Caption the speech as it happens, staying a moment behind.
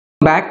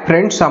Back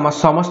friends आम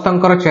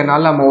समस्तंकर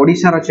channel आम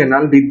ओडिशार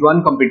चैनल विद्वान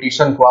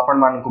कंपटीशन को आपण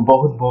मानक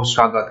बहुत बहुत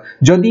स्वागत।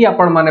 जदि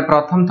आपण माने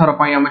प्रथम थर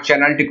पई आम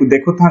चैनल टी को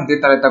देखु थांती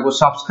ताले ताको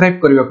सब्सक्राइब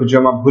करबा को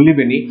जमा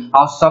भूलिबेनी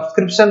आ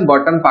सब्सक्रिप्शन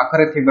बटन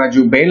पाखरे थिबा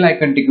जो बेल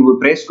आइकन टी को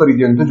प्रेस करि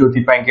दियंतु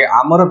जोथि पई के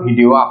हमर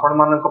वीडियो आपण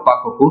मानक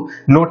पाखकु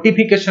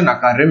नोटिफिकेशन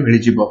आकार रे मिल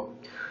जिवो।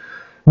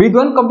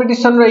 विद्वान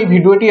कंपटीशन रे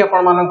वीडियो टी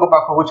आपण मानक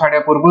पाखकु छाडिया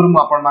पूर्व मु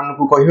आपण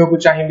मानक कहियो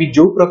चाहिबी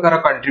जो प्रकार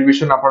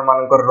कंट्रीब्यूशन आपण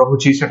मानकर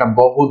रहुची सेटा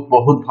बहुत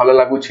बहुत भलो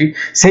लागुची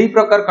सेही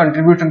प्रकार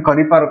कंट्रीब्यूशन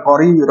करि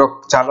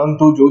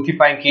चलंतु जोथि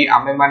पई कि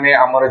आमे माने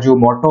हमर जो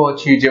मोटो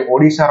अछि जे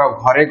ओडिसा रो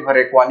घरे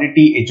घरे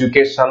क्वालिटी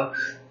एजुकेशन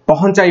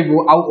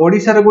पहुंचाइबु आ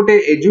ओडिसा रो गोटे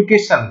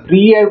education free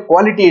and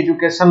quality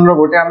education रो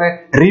गोटे आमे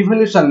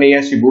रिवोल्यूशन नै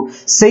आसीबु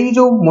सेही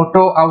जो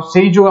मोटो आ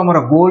सेही जो हमर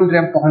गोल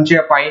रे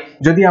पहुंचिया पाई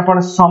जदि आपण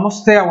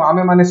समस्त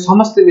आमे माने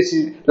समस्त बेसी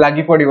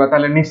लागि पड़िबा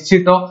ताले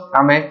निश्चित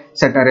आमे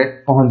सेटारे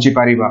पहुंची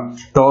परिबा।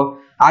 तो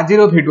आज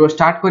रो वीडियो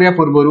स्टार्ट करिया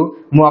पूर्वरु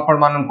मु आपण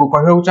मानन को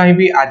कहउ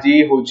चाहिबी आज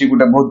होची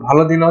गुटा बहुत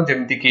भलो दिन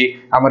जेमति कि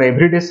हमर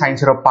एवरीडे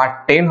साइंस रो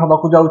पार्ट 10 हबा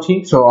को जाउची।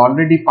 सो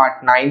ऑलरेडी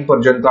पार्ट 9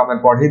 पर्यंत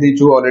हम पढी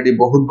दिचु ऑलरेडी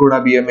बहुत गुडा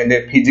बीएमए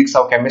फिजिक्स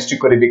और केमिस्ट्री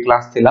करी भी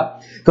क्लास थिला।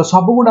 तो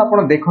सब गुडा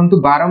आपण देखंतु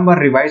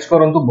बारंबार रिवाइज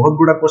करंतु बहुत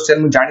गुडा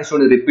क्वेश्चन मु जानि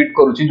सुनि रिपीट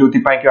करूची जोति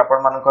पाई कि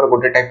आपण मानकर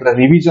गोटे टाइप रो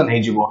रिवीजन हे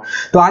जिवो।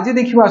 तो आज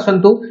देखिबा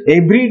आसंतु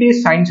everyday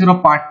science row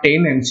part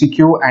 10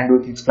 MCQ and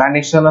with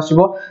explanation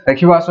आसीबो।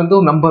 देखिबा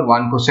आसंतु नंबर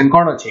 1 क्वेश्चन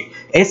कोन अछि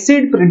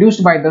acid produced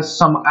by the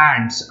some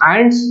ants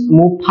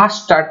मु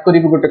फर्स्ट स्टार्ट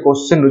करिबो गोटे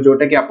क्वेश्चन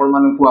जोटा कि आपण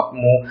मानन को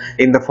मु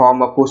in the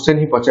form of question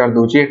ही पचार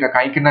दोची एटा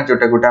काई कि ना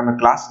जोटा गोटा हम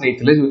क्लास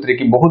नैथिले जोतरे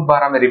कि बहुत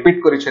बार हम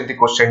रिपीट करिसेंती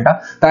क्वेश्चन ता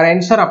तार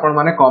आंसर आपण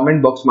माने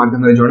कमेंट बॉक्स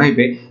माध्यम रे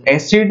जणाइबे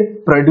acid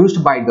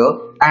produced by the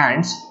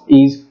ants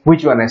is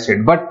which one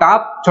acid but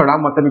ताप छोड़ा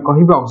मते भी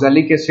कहिबे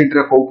ऑक्सैलिक एसिड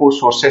रे को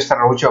सोर्सेस ता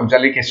रहउछ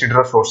ऑक्सैलिक एसिड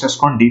रो सोर्सेस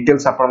कोन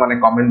डिटेल्स आपण माने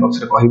कमेंट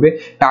बॉक्स रे कहिबे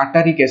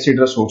टार्टारिक एसिड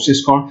रो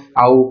सोर्सेस कोन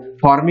आउ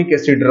फॉर्मिक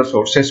एसिड रो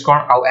सोर्सेस कोन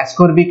आउ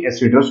एस्कॉर्बिक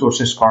एसिड रो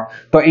सोर्सेस कोन।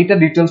 तो एटा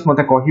डिटेल्स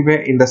मते कहिबे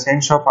इन द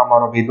सेंस ऑफ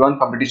हमर विद्वान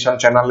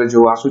कंपटीशन चैनल रे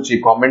जो आसुची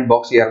कमेंट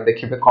बॉक्स यार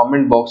देखिबे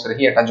कमेंट बॉक्स रे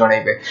ही एटा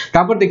जणाइबे।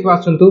 तापर देखबा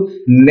आसंतु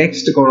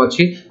नेक्स्ट कोन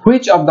अछि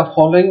which of the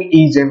following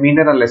is a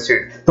mineral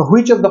acid. तो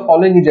which of the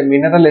following is a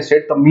mineral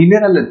acid. तो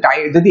मिनरल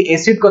जदि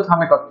एसिड को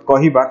हमें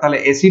कहिबा ताले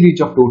acid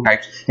is of two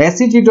types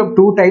acid is of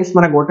two types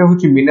माने गोटे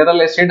होची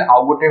मिनरल एसिड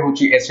आ गोटे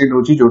होची एसिड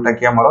होची जोटा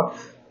कि हमर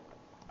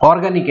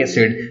ऑर्गेनिक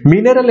एसिड।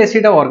 मिनरल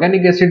एसिड और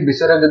ऑर्गेनिक एसिड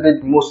विषय जदि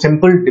मो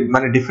सिंपल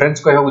माने डिफरेंस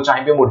कहबो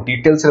चाहिबे मो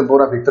डिटेल्स रे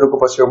बोरा भीतर को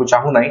पसिबो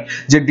चाहू नाही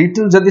जे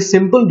डिटेल जदि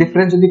सिंपल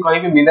डिफरेंस जदि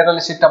कहबे मिनरल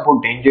एसिड ता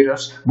बहुत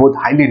डेंजरस बहुत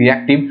हाईली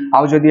रिएक्टिव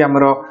आ जदि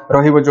हमरो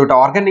रहिबो जोटा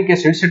ऑर्गेनिक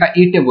एसिड सेटा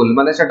ईटेबल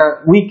माने सेटा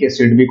वीक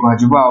एसिड भी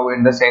कहजिबो आ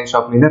in the sense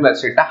of mineral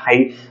acid ता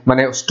हाई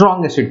माने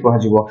स्ट्रांग एसिड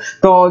कहजिबो।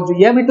 तो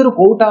या भीतर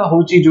कोटा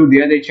होची जो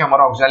दिया जाय छै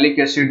हमर ऑक्सैलिक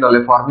एसिड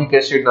नले फॉर्मिक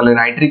एसिड नले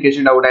nitric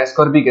acid uh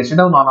ascorbic acid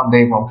uh none of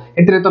them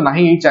एतरे तो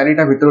नाही ए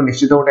चारिटा भीतर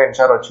निश्चित गोटे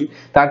आंसर अछि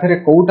ताथरे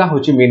कोटा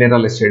होची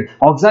मिनरल एसिड।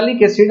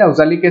 ऑक्सैलिक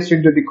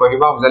एसिड जदि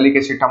कहिबा ऑक्सैलिक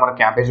एसिड हमर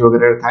कैबेज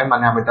वगैरह थाय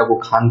माने हम ताको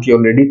खानती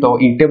ऑलरेडी तो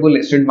ईटेबल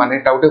एसिड माने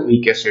ता गोटे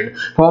वीक एसिड।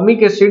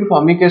 फॉर्मिक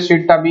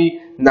एसिड ता भी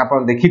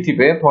आपण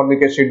देखिथिबे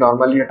फॉर्मिक एसिड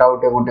नॉर्मली एटा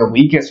गोटे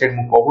वीक एसिड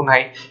मु कहू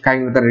नाही काई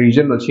तर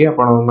रीजन अछि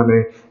आपण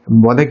माने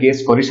बदे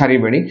गेस करि सारी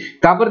बेणी।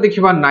 तापर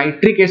देखिबा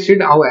नाइट्रिक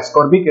एसिड आ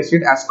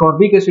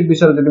एस्कॉर्बिक एसिड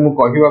विषय जदि मु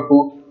कहिबा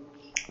को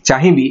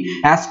चाहिबी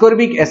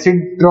एस्कॉर्बिक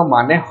एसिड रो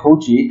माने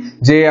होची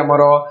जे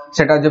हमरो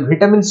सेटा जो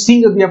विटामिन सी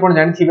जदि आपण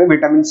जानिथिबे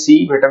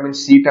विटामिन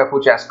सी ता को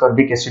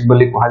एस्कॉर्बिक एसिड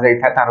बोली कहा जाय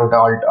था तार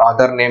गोटे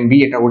अदर नेम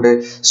भी एटा गोटे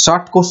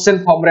शॉर्ट क्वेश्चन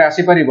फॉर्म रे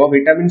आसी परिबो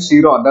विटामिन सी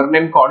रो अदर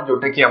नेम कोन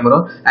जोटा कि हमरो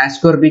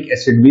एस्कॉर्बिक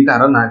एसिड भी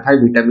तार ना थाय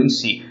विटामिन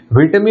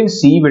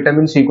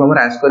सी को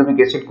हमर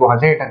एस्कॉर्बिक एसिड कहा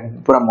जाय एटा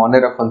पूरा माने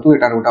रखंतु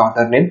एटा गोटे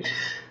अदर नेम।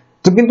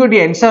 तो किंतु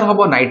ये आंसर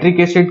हबो नाइट्रिक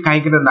एसिड काहे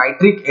कि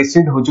नाइट्रिक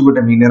एसिड होची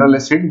गोटे मिनरल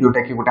एसिड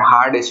जोटा कि गोटे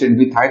हार्ड एसिड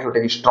भी थाय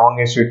जोटा कि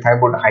स्ट्रांग एसिड थाय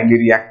बट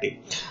हाईली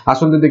रिएक्टिव।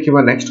 आसंते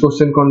देखिबा नेक्स्ट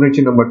क्वेश्चन कोन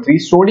रहिछि number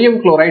 3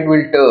 sodium chloride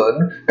will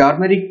turn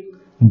turmeric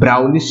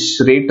brownish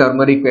red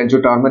turmeric जो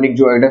टर्मरिक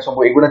जो एडा सब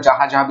एगुडा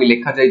जहां भी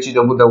लिखा जायछि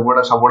जब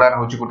दबुडा सबुडा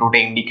होची गोटे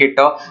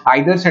इंडिकेटर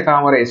आइदर सेटा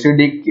हमर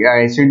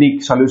एसिडिक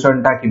सॉल्यूशन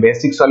ता कि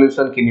बेसिक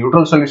सॉल्यूशन कि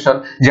न्यूट्रल सॉल्यूशन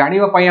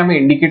जानिबा पई हम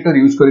इंडिकेटर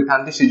यूज करि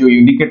थांती से जो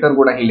इंडिकेटर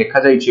गुडा ही लिखा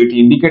जायछि एठी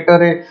इंडिकेटर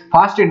रे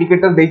फर्स्ट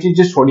इंडिकेटर देछि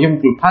जे सोडियम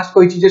फर्स्ट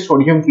कहिछि जे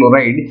सोडियम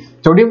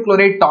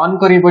क्लोराइड टर्न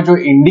करिबो जो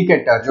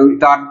इंडिकेटर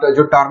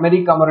जो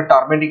टर्मरिक हमर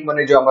टर्मरिक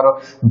माने जो हमर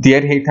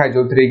तयार हेइ था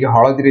जोथरे कि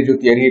हळदी रे जो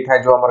तयार हेइ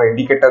था जो हमर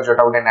इंडिकेटर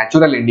जोटा गोटे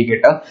नेचुरल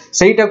इंडिकेटर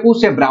सेटा को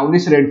से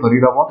ब्राउनिश रेड करि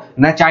दबो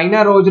ना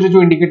चाइना रोज रे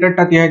जो इंडिकेटर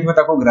ता तिया हेतबो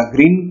ताको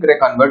ग्रीन रे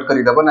कन्वर्ट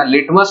करि दबो ना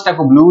लिटमस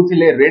ताको ब्लू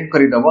थिले रेड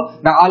करि दबो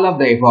ना ऑल ऑफ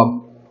द एबव।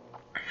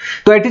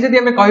 तो एठी जदि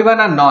हमें कहिबा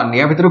ना नॉन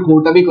या भीतर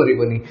कोटा भी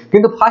करिवोनी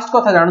किंतु फर्स्ट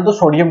कथा जानो तो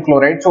सोडियम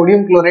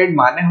क्लोराइड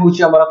माने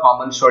होची हमर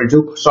कॉमन सॉल्ट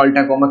जो सॉल्ट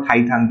को हम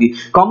खाई थांती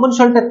कॉमन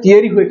सॉल्ट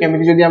तयारी हुए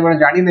केमिति जदि हम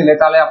जानि नेले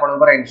ताले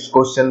आपनकर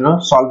क्वेश्चन नो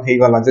सॉल्व हे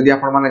गला जदि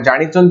आपण माने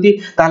जानि चंती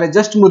ताले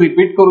जस्ट मु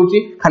रिपीट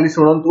करूची खाली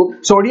सुनंतु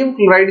सोडियम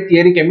क्लोराइड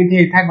तयारी केमिति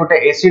हे था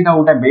गोटे एसिड आ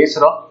गोटे बेस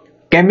रो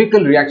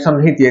केमिकल रिएक्शन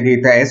ही तैयारी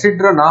होता है।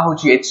 एसिड रो ना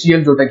होची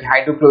HCl जोटा कि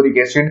हाइड्रोक्लोरिक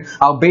एसिड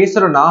आ बेस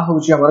रो ना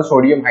होची हमर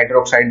सोडियम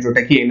हाइड्रोक्साइड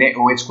जोटा कि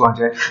NaOH को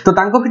जाय। तो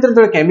तांको भीतर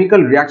जो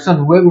केमिकल रिएक्शन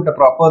हुए गोटे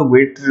proper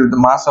weight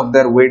mass of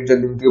their wait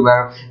जदी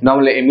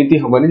नॉर्मली एमिति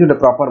होबनी जो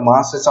proper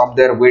mass of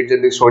their wait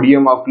जदी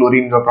सोडियम और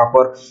क्लोरीन रो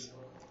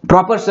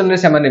प्रॉपर्शन रे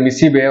से माने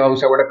मिसिबे और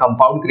से गोटे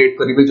कंपाउंड क्रिएट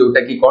करिवे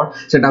जोटा कि कोन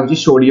सेटा होची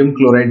सोडियम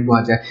क्लोराइड को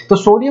जाय। तो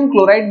सोडियम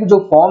क्लोराइड जो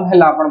फॉर्म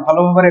हैला आपण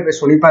भलो भाबरे बे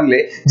सुनी पारले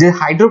जे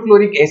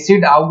हाइड्रोक्लोरिक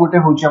एसिड आ गोटे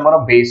होची हमर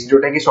बेस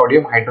जोटा कि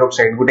सोडियम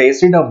हाइड्रोक्साइड गोटे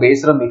एसिड और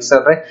बेस रो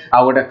मिक्सचर रे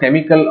आ गोटे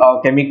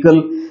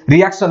केमिकल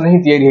रिएक्शन नहीं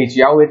तैयारी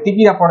होची। आ एति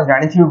कि आपण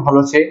जानिथिबे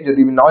भलो से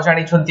जदी न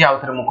जानि छंती आ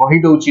थरे मु कहि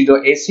दउची जो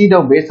एसिड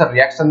और बेस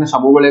रिएक्शन ने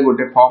सब बेले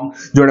गोटे फॉर्म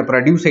जोटे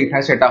प्रोड्यूस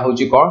हेता सेटा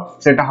होची कोन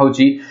सेटा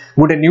होची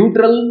गोटे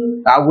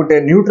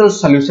न्यूट्रल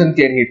सॉल्यूशन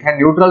तैयारी हेता।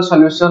 न्यूट्रल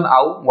सॉल्यूशन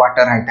आउ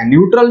वाटर हेता।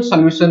 न्यूट्रल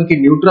सॉल्यूशन की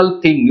न्यूट्रल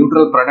थिंग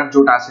न्यूट्रल प्रोडक्ट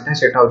जोटा आसीथा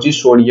सेटा होची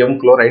सोडियम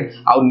क्लोराइड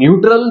आउ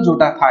न्यूट्रल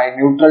जोटा थाए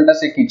न्यूट्रल टा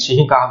से किछि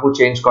ही काहा को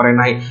चेंज करे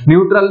नाही।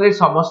 न्यूट्रल रे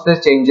समस्त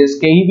चेंजेस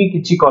केही भी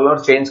किछि कलर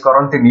चेंज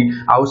करंतिनी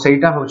आउ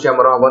सेटा होची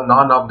हमर अब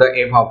नन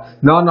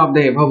ऑफ द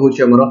एबव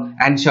होची हमर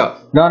answer.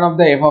 None of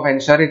the above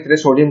answer इतरे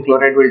सोडियम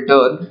क्लोराइड विल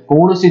टर्न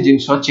कोनोसी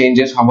जिंस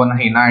चेंजेस हबो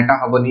नाही ना एटा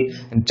हबोनी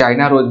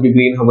चाइना रोज भी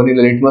ग्रीन हबोनी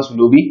लिटमस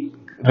ब्लू भी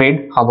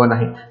रेड हबो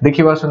नाही।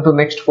 देखिबा सन्तु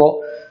नेक्स्ट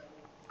फोर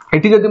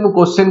एटी जदि मु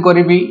क्वेश्चन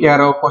करिवि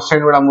यार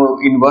क्वेश्चन गुडा मु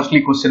इनवर्सली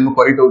क्वेश्चन मु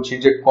करि दउछि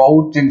जे कौ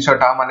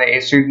जिंसटा माने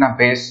एसिड ना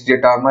बेस जे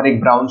टर्मरिक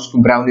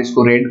ब्राउनिश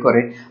को रेड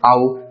करे आउ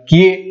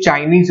किए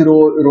चाइनीज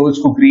रोज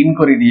को ग्रीन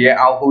करि दिए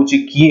आ होची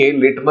किए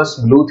लिटमस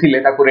ब्लू थिले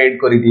ताको रेड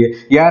करि दिए।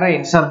 यार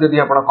आंसर जदि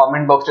आपण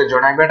कमेंट बॉक्स रे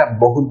जणाइबे एटा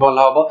बहुत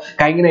भलो हबो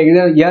काहे कि ना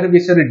यार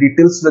विषय रे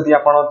डिटेल्स जदि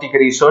आपण टिक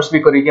रिसर्च भी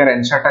करि के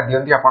आंसर ता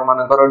दियंती आपण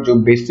मानकर जो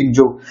बेसिक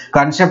जो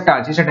कांसेप्ट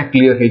अछि सेटा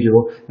क्लियर हे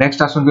जिवो।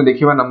 नेक्स्ट आसंतु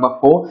देखिबा number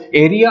 4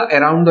 area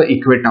around the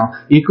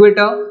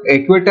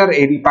equator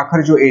area पाखर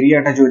जो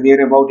एरिया ता जो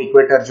नियर अबाउट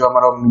इक्वेटर जो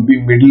हमारा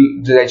मिडिल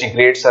जो जाय छै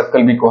ग्रेट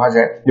सर्कल भी कहा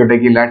जाय जोटा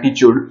कि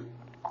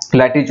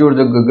लैटिट्यूड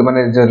जो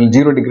माने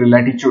 0 डिग्री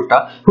लैटिट्यूड ता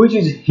which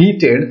is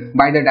heated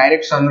by the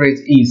direct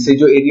sunrise east से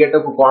जो एरिया टा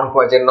को कोन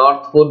कहा जाय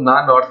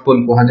नॉर्थ पोल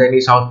कहा जाय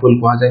नि साउथ पोल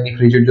कहा जाय नि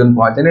फ्रिजिड जोन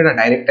कहा जाय ना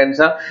direct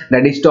answer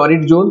that is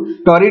torrid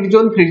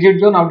zone frigid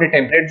zone और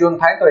टेम्परेट जोन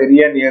थाए तो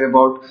area near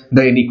about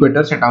the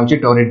equator सेटा होची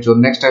torrid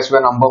zone. Next ice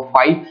number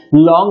 5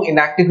 long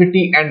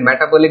inactivity and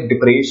metabolic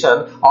depression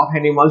of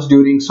animals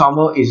during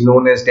summer is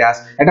known as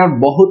dash. एटा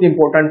बहुत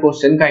important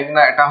question काहे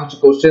ना एटा होची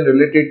question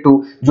related to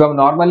जो हम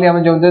नॉर्मली हम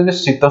जो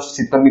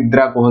शीत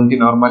निद्रा कहंती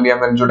नॉर्मली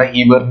हम जोटा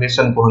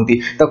हिबरनेशन कहंती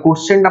तो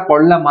क्वेश्चन टा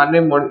पढ़ला माने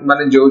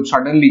जो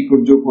सडनली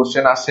जो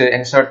क्वेश्चन आसे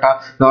आंसर टा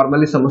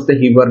नॉर्मली समस्त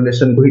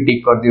हिबरनेशन को ही टिक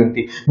कर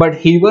दियंती बट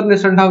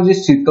हिबरनेशन टा होची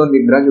शीत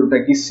निद्रा जोटा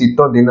कि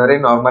शीत दिन रे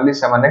नॉर्मली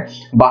से माने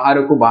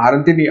बाहर को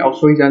बाहरंती नहीं आ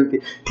सोई जानती।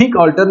 ठीक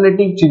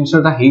अल्टरनेटिव जिंस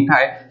टा ही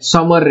थाए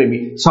समर रे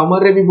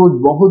भी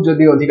बहुत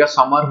जदी अधिका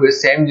समर हुए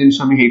सेम जिंस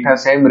भी ही था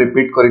सेम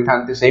रिपीट करि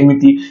थांती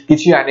सेमिति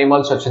किछि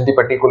एनिमल्स अछंती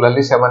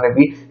पर्टिकुलरली से माने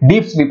भी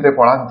डीप स्लीप रे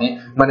पड़ांती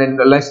माने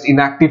लेस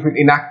इनएक्टिव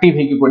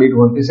हे कि पड़ी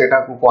रहंती सेटा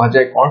को कहा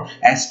जाय कोन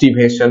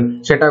एस्टिवेशन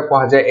सेटा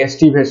कहा जाय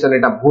एस्टिवेशन।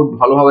 एटा बहुत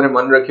भलो भाबरे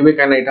मन रखिबे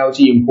काना एटा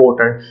होची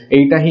इंपोर्टेंट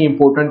एटा ही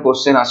इंपोर्टेंट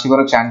क्वेश्चन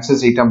आसीबार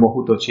चांसेस एटा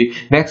बहुत अछि।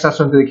 नेक्स्ट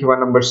आसन देखिबा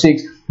number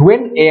 6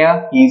 when air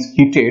is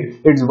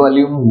heated its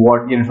volume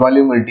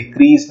will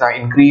decrease na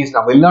increase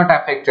na will not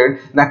affected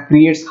that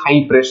creates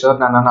high pressure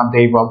na none of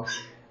the above।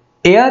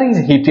 air is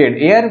heated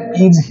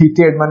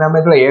माने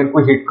हमें तो air को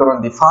heat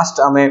करंदी fast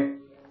हमें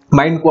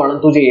mind को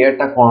आणंतु जे air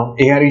टा कोन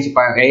air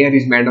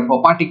is made of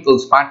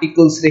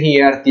particles रे ही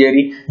air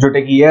theory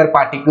Jote कि air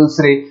particles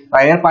रे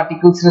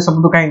सब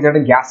तो काई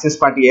जेटा गैसेस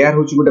पार्टी एयर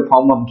होची गोटे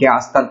फॉर्म ऑफ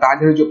गैस ता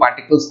देरे जो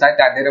पार्टिकल्स था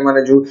ता देरे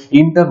माने जो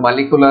इंटर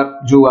मॉलिक्यूलर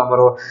जो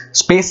हमरो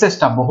स्पेसेस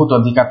टा बहुत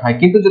अधिका था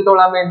किंतु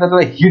जतोला हम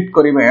एटा हीट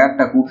करिबा एयर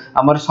टा को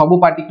हमर सब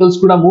पार्टिकल्स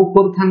गुडा मूव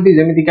करथांती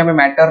जेमिति कि हम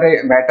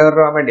मैटर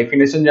रो हम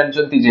डेफिनेशन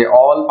जानचंती जे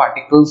all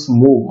particles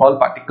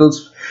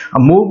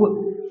move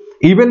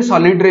even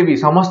solid रे भी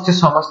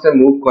समस्त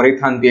मूव करि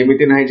थांती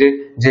एमिति नाही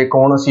जे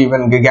कोन सी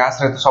इवन गैस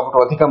रे तो सब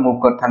अधिक मूव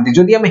कर थांती।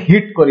 जदी हम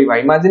हीट करबा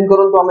इमेजिन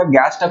करंतु हम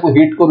गैस टा को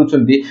हीट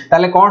करूचंती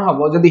ताले कोन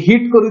हबो जदी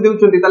हीट करि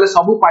देउचंती ताले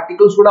सब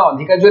पार्टिकल्स गुडा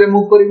अधिक जोरे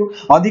मूव करिवो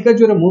अधिक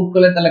जोरे मूव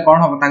कले ताले कोन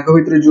हबो तांको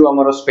भितर जो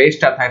हमर स्पेस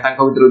टा थाए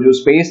तांको भितर जो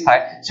स्पेस थाए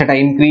सेटा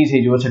इंक्रीज हे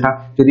जो सेटा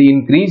जदी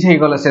इंक्रीज हे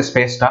गले से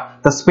स्पेस टा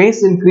तो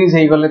स्पेस इंक्रीज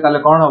हे गले ताले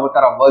कोन हबो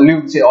तार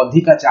वॉल्यूम से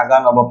अधिक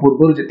जागा नबो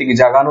पूर्व जति कि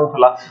जागा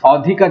नथला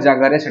अधिक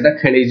जागा रे सेटा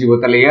खेलै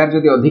जिवो ताले एयर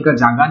जदी अधिक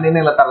जागा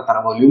नेने ला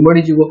तार वॉल्यूम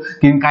बढ़ी जिवो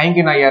कि काहे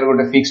कि ना एयर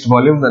गोटे फिक्स्ड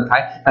वॉल्यूम न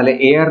थाए ताले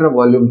एयर रो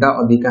वॉल्यूम टा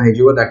अधिक हे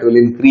जिवो दैट विल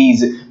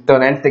इंक्रीज। तो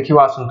नेक्स्ट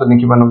देखिबा आसंतो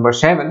देखिबा number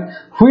 7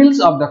 wheels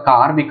of the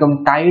car become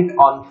tight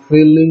on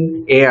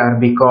filling air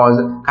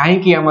because काहे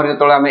कि हमर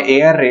जतोला हम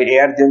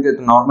एयर जेंते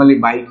नॉर्मली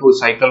बाइक हो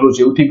साइकिल हो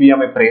जेउठी भी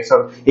हम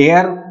प्रेशर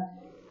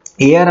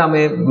एयर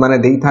आमे माने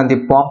देई थांती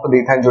पंप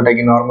देई थां जोटा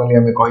कि नॉर्मली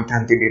हमें कहि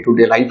थांती डे टू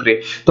डे लाइफ रे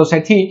तो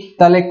सेठी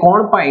ताले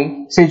कोन पई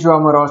से जो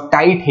हमर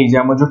टाइट हे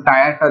जा जो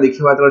टायर ता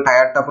देखिबा तो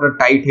टायर ता पूरा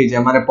टाइट हे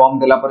जा माने पंप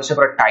देला पर से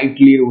पूरा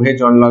टाइटली रुहे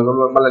जन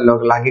माने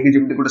लागे कि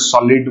जेमति गुटे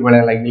सॉलिड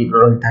भले लागी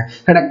रही था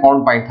सेटा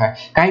कोन पई था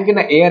काहे कि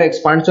ना air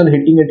expansion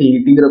heating eighty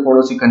heating रे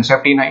कोनोसी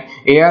कांसेप्ट ही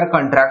नाही air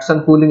contraction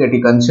cooling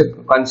eighty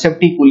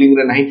concept ही कूलिंग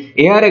रे नाही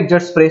एयर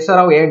एक्सर्ट्स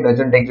प्रेशर और एयर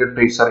डजंट एक्सर्ट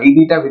प्रेशर ई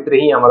दीटा भितर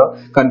ही हमर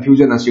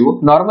कंफ्यूजन आसीबो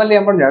नॉर्मली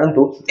हम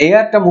जानंतु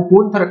एयर ता मु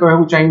कोन थर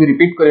कहबो चाहिबी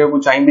रिपीट करबो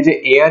चाहिबी जे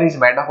air is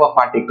made up of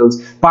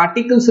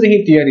particles रे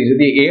ही थियरी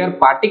जदी एयर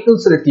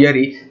पार्टिकल्स रे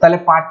थियरी ताले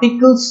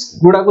पार्टिकल्स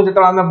गुडा को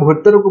जतरा हम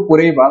भीतर को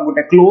पुरेबा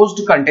गुटे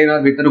क्लोज्ड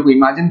कंटेनर भीतर को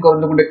इमेजिन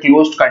करन गुटे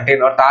क्लोज्ड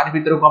कंटेनर तार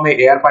भीतर को हम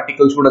एयर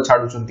पार्टिकल्स गुडा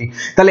छाडु छंती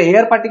ताले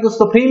एयर पार्टिकल्स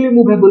तो फ्रीली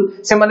मूवेबल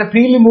से माने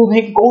फ्रीली मूव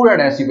हे कि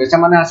कोउडाडे आसीबे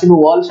से माने आसीबे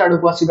वॉल साइड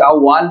को आसीबे आ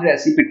वॉल रे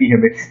आसी पिटी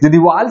हेबे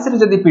जदी वॉल से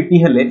जदी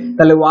पिटी हेले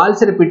ताले वॉल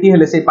से पिटी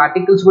हेले से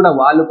पार्टिकल्स गुडा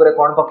वॉल ऊपर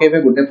कोन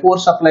पकेबे गुटे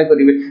फोर्स अप्लाई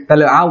करिवे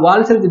ताले आ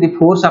वॉल से जदी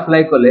फोर्स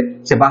अप्लाई कले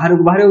से बाहर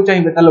को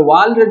चाहिए ताले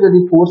वॉल रे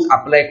जदी फोर्स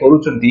अप्लाई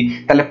करूचंती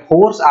ताले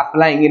force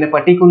applying in a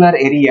particular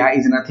area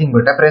is nothing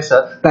but a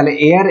pressure ताले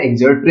एयर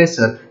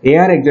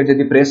एक्सर्ट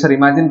जदी प्रेशर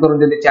इमेजिन करू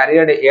जदी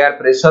चारियाडे एयर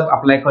प्रेशर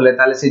अप्लाई कले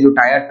ताले से जो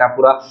टायर ता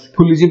पूरा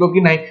फुली जीवो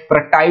कि नाही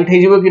पूरा टाइट हे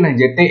जीवो कि नाही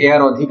जेते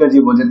एयर अधिक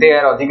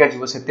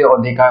जीवो सेते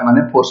अधिका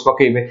माने फोर्स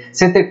पकेबे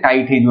सेते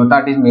टाइट हे जीवो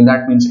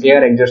that means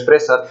air exert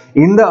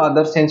pressure in the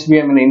other sense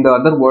भी mean in the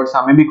other words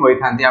हमें भी कहि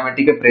थांती हमें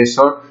टिके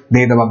प्रेशर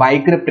दे दबा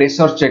बाइक रे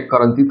प्रेशर चेक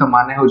करंती तो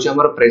माने होची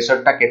हमर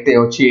प्रेशर टा केते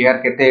अछि एयर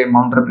केते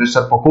अमाउंट रे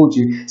प्रेशर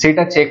पकोची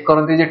सेटा चेक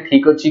करंती जे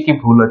ठीक अछि कि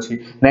भूल अछि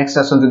नेक्स्ट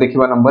आसन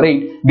देखिबा number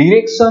 8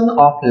 direction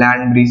of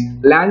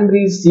land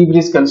bridge C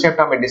bridge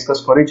concept हम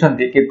डिस्कस करि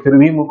छंती कि फिर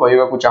भी मु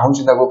कहबा को चाहू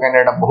छी ताको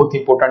काने एटा बहुत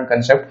important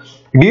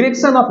concept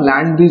direction of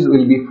land bridge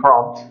will be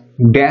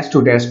from dash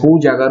to dash को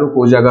जगह रो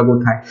को जगह को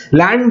थाए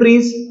लैंड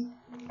ब्रिज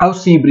आउ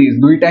सी ब्रीज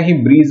दुईटा ही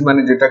ब्रीज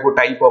माने जेटा को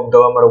टाइप ऑफ द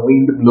हमर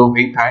विंड ब्लो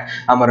हे थाए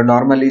हमर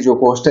नॉर्मली जो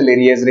कोस्टल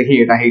एरियाज रे ही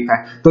एटा हे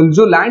थाए तो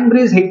जो लैंड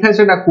ब्रीज हे थाए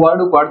सेटा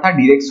क्वाड था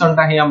डायरेक्शन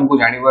ता ही हमको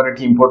जानिबार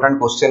एठी इंपोर्टेंट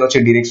क्वेश्चन अछि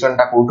डायरेक्शन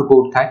ता कोठु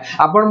कोठ थाए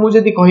आपण मु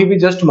जदी कहिबी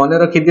जस्ट मने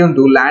रखि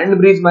दियंतु लैंड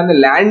ब्रिज माने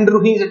लैंड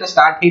रु ही जेटा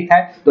स्टार्ट हे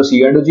थाए तो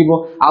सी आडु जीवो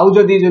आउ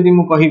जदी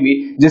मु कहिबी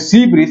जे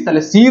सी ब्रिज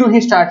ताले सी रु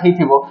ही स्टार्ट हे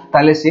थिबो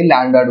ताले से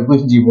लैंड आडु को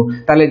जीवो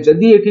ताले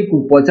जदी एठी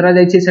पचरा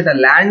जाय छै सेटा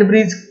लैंड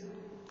ब्रिज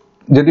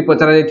जदी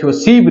पचरा जाय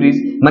सी ब्रिज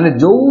माने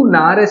जो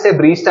नारे से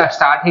ब्रिज ता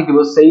स्टार्ट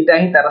हेतिबो सेटा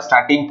ही तार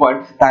स्टार्टिंग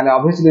पॉइंट ताले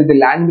ऑब्वियसली जदी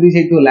लैंड ब्रिज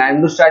हेतिबो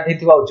लैंड रु स्टार्ट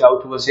हेतिबो आ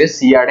जाउथबो से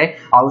सी आडे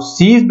आ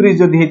सी ब्रिज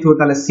जदी हेतिबो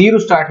ताले सी रु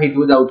स्टार्ट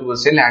हेतिबो जाउथबो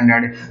से लैंड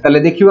आडे ताले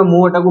देखिबा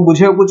मु एटा को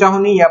बुझेउ को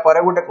चाहुनी या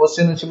परे गोटे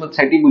क्वेश्चन अछि मत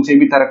सेटी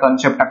बुझेबी तार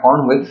कांसेप्ट ता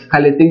कोन होय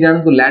खाली एति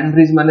जानतु लैंड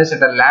ब्रिज माने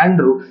सेटा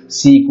लैंड रु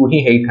सी को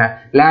ही हेइथा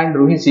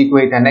लैंड रु ही सी को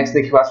हेइथा नेक्स्ट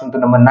देखिबा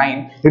सुनतु number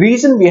 9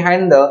 reason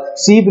behind the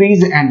C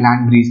bridge and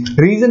land bridge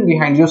reason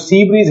behind जो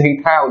सी ब्रिज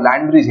हेइथा और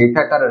लैंड ब्रिज हेइथा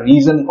तार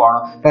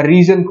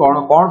रीजन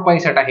कोन पई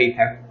सेटा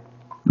हेइथा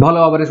भलो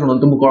भाबरे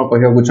सुनंतु मु कोन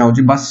कहबा को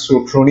चाहूची बस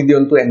सुनी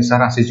दियंतु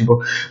आंसर आसी जिवो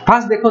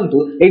फास्ट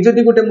देखंतु ए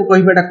जदी गोटे मु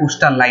कहबाटा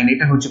कोस्टल लाइन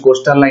एटा होची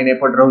कोस्टल लाइन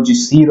एपट रहउची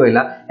सी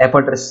रोइला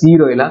एपट सी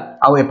रोइला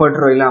आ एपट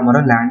रोइला हमर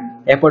लैंड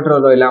एपट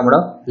रोइला हमर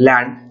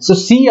land so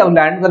C uh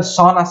land when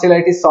sun आसिला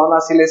eighty सन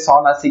आसिले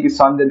सन आसी कि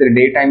सन जदी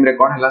डे टाइम रे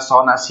कोन हला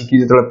सन आसी कि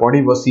जतले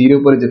पडिबो सी रे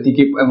ऊपर जति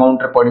कि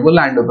अमाउंट रे पडिबो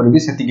लैंड ऊपर भी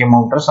सेति कि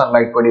अमाउंट रे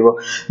सनलाइट पडिबो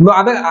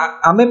अबे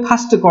आमे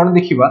फास्ट कोन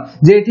देखिबा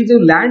जे एठी जो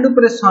लैंड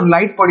ऊपर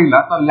सनलाइट पडिला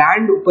तो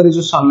लैंड ऊपर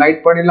जो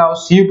सनलाइट पडिला और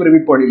सी ऊपर भी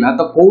पडिला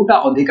तो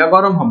कोउटा अधिका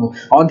गरम हबो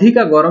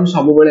अधिका गरम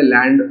सब बेले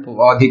लैंड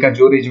अधिका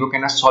जोर हिजबो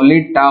केना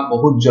सॉलिड ता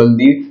बहुत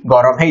जल्दी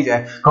गरम हे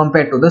जाय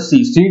कंपेयर टू द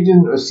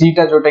सी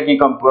ता जोटा कि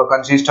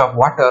कंसिस्ट ऑफ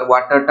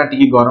वाटर ता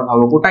टिकी गरम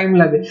हबो को टाइम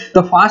लागे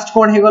तो फास्ट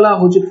कोन हे गला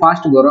होची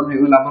फास्ट गरम हे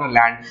गला हमर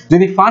लैंड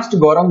जदी फास्ट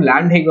गरम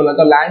लैंड हे गला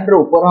तो लैंड रो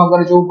ऊपर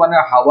अगर जो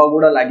माने हवा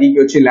गुडा लागि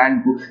के अछि लैंड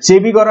को से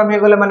भी गरम हे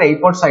गला माने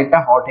एपट साइड ता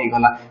हॉट हे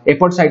गला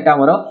एपट साइड ता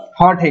हमर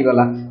हॉट हे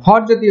गला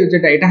हॉट जदी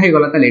जेटा एटा हे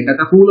गला त एटा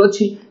ता कूल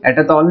अछि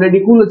एटा त ऑलरेडी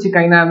कूल अछि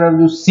काइना हमर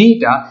जो सी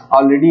ता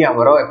ऑलरेडी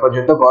हमर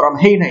एपर्यंत गरम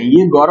हे नै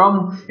ये गरम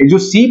ए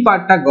जो सी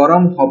पार्ट ता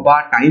गरम होबा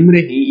टाइम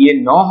रे ही ये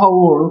न हो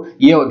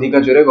ये अधिक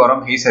जोरे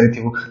गरम हे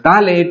सरिथिबो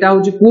ताले एटा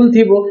होची कूल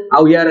थिबो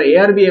आ यार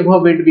एयर भी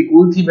एभव इट भी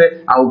कूल थिबे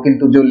आ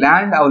किंतु जो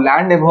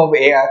लैंड एभव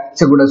एयर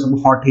से गुडा सब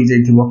हॉट हे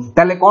जाइथिबो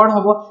ताले कोन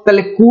हबो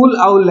ताले कूल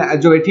आ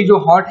जो एठी जो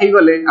हॉट हे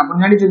गले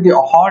अपन जानि जदी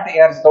हॉट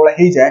एयर तोळे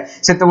हे जाय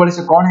सेतबळे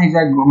से कोन हे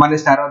जाय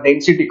माने तार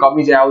डेंसिटी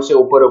कमी जाय आ से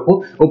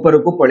ऊपर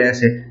को पळे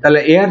आसे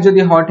ताले एयर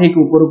जदी हॉट हे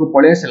के ऊपर को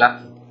पळे आसला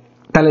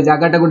ताले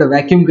जागाटा गोटे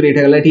वैक्यूम क्रिएट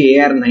हेगला एठी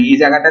एयर नै ई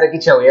जागाटा रे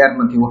किछ एयर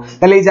नथिबो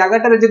ताले ई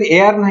जागाटा रे जदी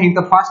एयर नै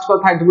तो फास्ट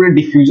कथा एठी गोटे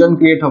डिफ्यूजन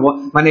क्रिएट हबो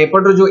माने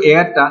एपटर जो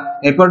एयर ता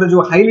एपटर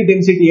जो हाईली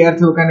डेंसिटी एयर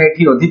थियो काने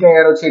एठी अधिक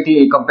एयर अछि एठी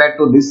कंपेयर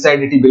टू दिस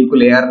साइड एठी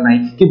बिल्कुल एयर नै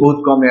कि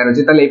बहुत कम एयर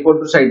अछि ताले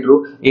एपटर साइड रो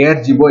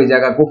एयर जीवो ए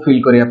जागा को फिल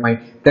करिया पई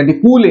ताटी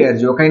कूल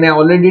एयर जो काने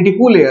ऑलरेडी एठी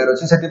कूल एयर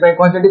अछि सेति पई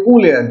कहते एठी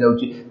कूल एयर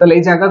जाउची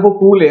ताले ई जागा को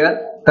कूल एयर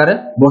तारे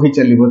बही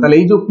चलिबो ताले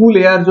ए जो कूल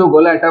एयर जो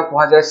गला एटा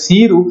कहा जाय सी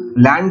रु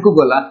लैंड को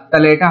गला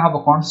ताले एटा हबो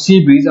कोन सी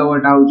ब्रीज आ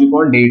एटा होची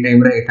कोन डे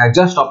टाइम रे एटा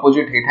जस्ट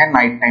ऑपोजिट हेता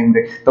नाइट टाइम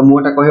रे तो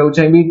मोटा कहौ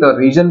चाहिबी the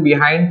reason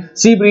behind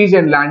sea breeze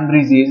and land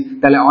breeze is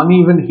ताले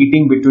uneven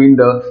heating between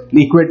the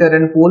equator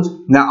and poles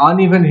ना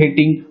uneven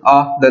heating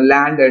of the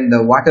land and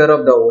the water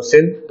of the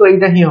ocean तो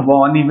एटा ही हबो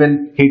uneven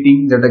heating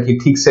जेटा कि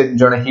ठीक से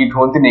जण हीट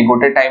होंती नै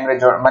गोटे टाइम रे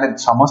माने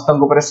समस्त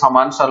को ऊपर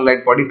समान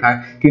सनलाइट पड़ी था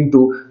किंतु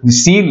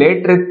सी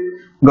लेट रे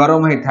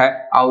गरम होता है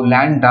आउ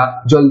लैंड टा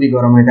जल्दी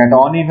गरम होता है तो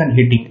अनइवन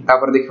हीटिंग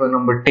तापर देखियो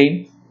number 10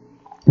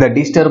 the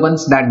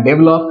disturbance that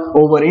develop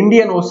over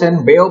Indian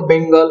Ocean, Bay of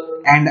Bengal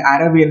and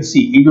Arabian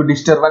Sea ये जो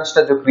disturbance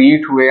टा जो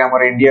create हुए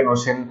हमारे Indian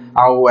Ocean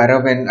आउ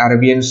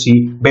Arabian Sea,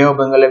 Bay of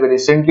Bengal एबे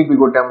recently भी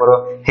गोटे हमरो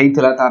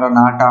हेइतला तार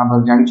नाटा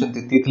हम जानि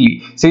छथि तितली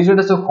से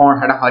जोटा सब कोन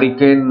हेडा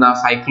हरिकेन ना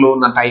साइक्लोन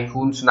ना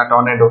टाइफून्स ना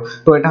टर्नेडो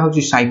तो एटा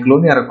होची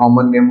साइक्लोन यार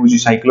कॉमन नेम होची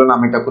साइक्लोन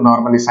हम एटा को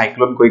नॉर्मली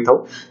साइक्लोन कहिथौ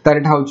तार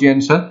एटा होची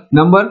आंसर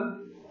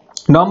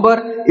नंबर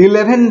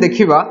 11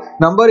 देखिबा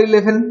नंबर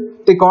 11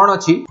 ते कोन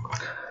अछि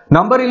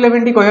नंबर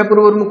 11 टी कहया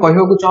पूर्व मु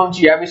कहयो को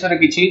चाहूची या विषय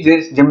किछि जे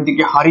जेमति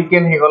कि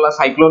हरिकेन हे गला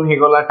साइक्लोन हे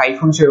गला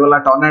टाइफून हे गला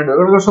टर्नेडो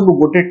एगो सब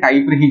गोटे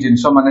टाइप रे ही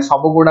जिंस माने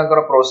सब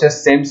गुडाकर प्रोसेस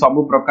सेम सब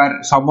प्रकार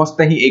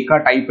समस्त ही एका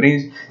टाइप रे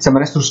से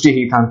माने सृष्टि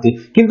ही थांती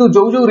किंतु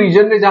जो जो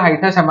रीजन रे जा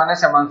हैथा से माने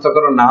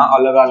समांसकर ना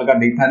अलग अलग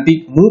देई थांती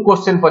मु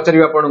क्वेश्चन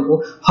पचरिबा आपन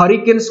को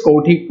हरिकेन्स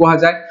कोठी कहा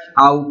जाय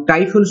आउ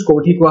टाइफून्स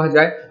कोठी कहा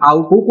जाय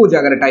आउ को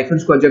जगह रे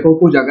टाइफून्स कहा जाय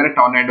को जगह रे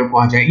टर्नेडो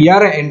कहा जाय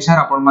यार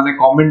आंसर आपन माने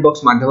कमेंट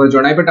बॉक्स माध्यम रे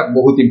जणाइबेटा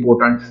बहुत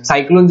इंपोर्टेंट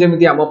साइक्लोन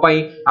जेमिति हम पई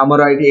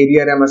हमर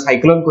एरिया रे हम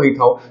साइक्लोन कहि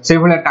थाउ से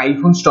भले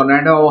टाइफून्स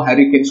टर्नेडो और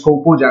हरिकेन्स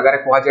को जगह रे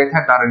कहा जाय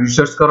था तार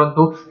रिसर्च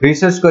करंतु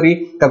रिसर्च करी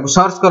ताको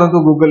सर्च करंतु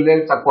गूगल रे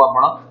ताको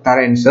आपण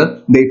तार आंसर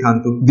देई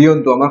थांतु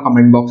दियंतु हमर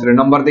कमेंट बॉक्स रे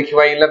नंबर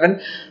देखिबा 11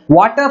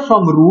 water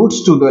from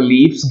roots to the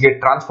leaves gate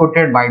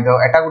transported by the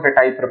एटा गोटे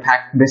टाइप रे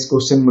फैक्ट बेस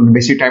क्वेश्चन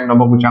बेसी टाइम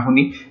नबकु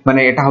चाहुनी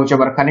माने एटा होचे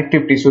हमर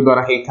कनेक्टिव टिश्यू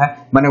द्वारा हेथा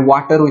माने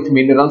वाटर विथ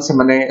मिनरल्स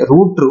माने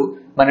रूट रू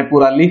माने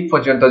पूरा लीफ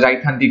पर्यंत जाई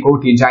थांती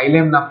कोठी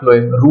जाइलेम ना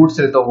फ्लोएम रूट्स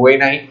रे तो होय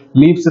नाही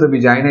लीव्स रे भी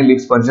जाय ना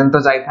लीव्स पर्यंत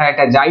जाय था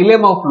एटा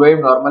जाइलेम और फ्लोएम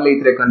नॉर्मली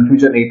इतरे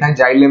कंफ्यूजन हेता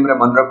जाइलेम रे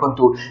मन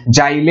रखंतु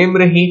जाइलेम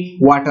रे ही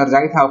वाटर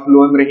जाय था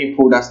फ्लोएम रे ही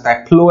फूड आस्ता है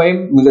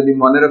फ्लोएम जदी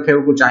मन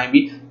रखेउ को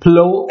चाहिबी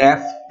फ्लो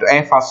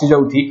एफ आसी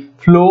जाउथी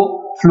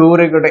फ्लो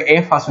रे गोटे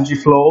एफ आसुची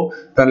फ्लो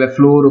तले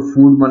फ्लो रो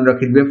फूड मन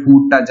रखिबे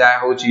फूड ता जाय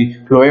होची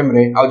फ्लोएम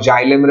रे और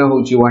जाइलेम रे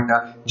होची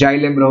वाटर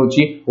जाइलेम रे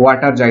होची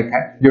वाटर जाय था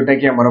जोटा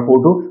कि हमर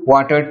कोटू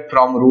water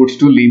from roots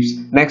to leaves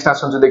next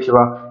आसन जो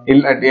देखिबा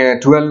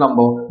 12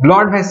 number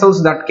blood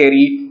vessels that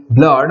carry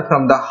blood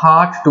from the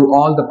heart to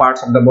all the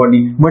parts of the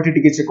body मटे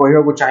टिके से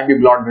कहयो को चाहिबे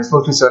ब्लड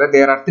वेसल्स विषय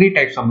there are 3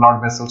 types of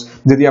blood vessels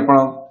जदी आपण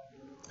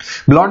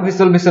ब्लड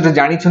वेसल विषय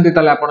जानि छथि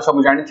तले आपण सब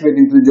जानि थिबे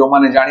किंतु जो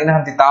माने जानि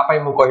नहंती ता पई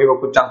मु कहिबो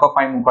को चांको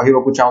पई मु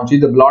कहिबो को चाहूची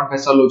द ब्लड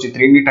वेसल होची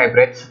 3 टाइप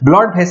रे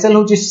ब्लड वेसल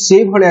होची से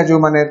भलिया जो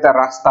माने ता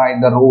रास्ता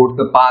in the road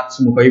the paths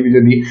मु कहिबी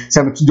जदी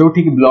सब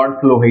जोठी की ब्लड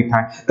फ्लो होई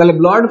था तले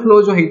ब्लड फ्लो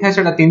जो हेता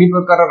सेटा 3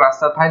 प्रकार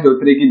रास्ता था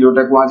जोतरे की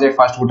जोटा को आ जाय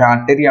फर्स्ट गोटा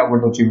आर्टरी आ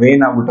गोटा होची वेन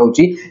आ गोटा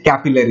होची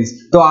कैपिलरीज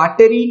तो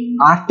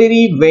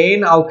आर्टरी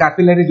वेन और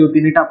कैपिलरी जो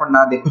तीनटा अपन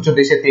ना देखु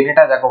छ से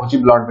तीनटा जाको होची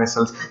ब्लड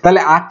वेसल्स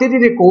तले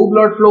आर्टरी रे को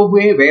ब्लड फ्लो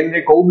हुए वेन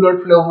रे को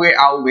ब्लड फ्लो हुए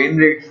आउ वेन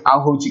रे आउ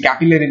होची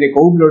कैपिलरी रे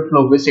को ब्लड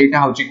फ्लो हुए सेटा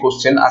होची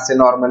क्वेश्चन आसे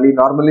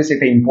नॉर्मली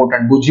सेटा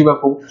इंपोर्टेंट बुझिबा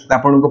को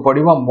आपन को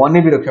पडिबो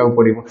मने भी रखिया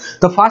पडिबो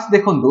तो फास्ट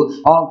देखंतु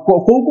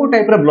को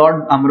टाइप रे ब्लड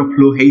हमरो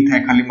फ्लो हेई थाए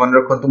खाली मन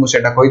रखंतु मु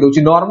सेटा कहि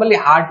दोची नॉर्मली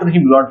हार्ट रे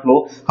ही ब्लड फ्लो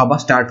हबा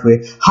स्टार्ट हुए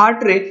हार्ट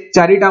रे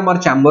चारिटा हमर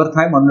चैम्बर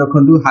थाए मन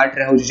रखंतु हार्ट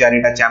रे होची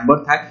चारिटा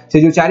चैम्बर थाए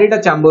से जो चारिटा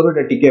चैम्बर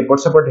रे टिके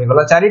एपट सेपट हे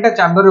गला चारिटा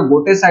चैम्बर रे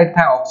गोटे साइड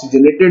थाए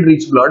ऑक्सीजनेटेड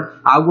रिच ब्लड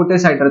आ गोटे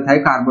साइड रे थाए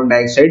कार्बन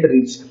डाइऑक्साइड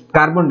रिच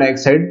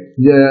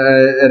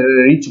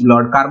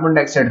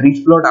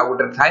ब्लड आ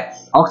गोटे थाए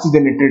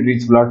ऑक्सीजनेटेड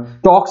रिच ब्लड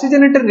तो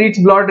ऑक्सीजनेटेड रिच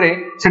ब्लड रे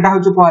सेटा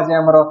होची कहा जाय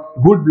हमर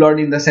good blood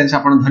in the sense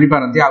आपण धरि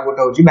पारंती आ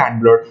गोटे होची बैड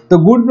ब्लड तो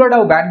गुड ब्लड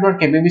और बैड ब्लड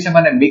केबे भी से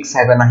माने मिक्स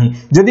हेबे नाही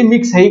जदी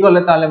मिक्स हेई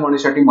गले ताले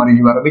मनुष्यटी मरि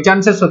जिवार भी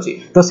चांसेस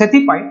अछि तो सेति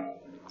पई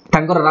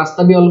तांकर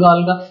रास्ता भी अलग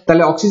अलग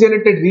ताले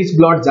ऑक्सीजनेटेड रिच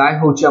ब्लड जाय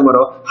होची हमर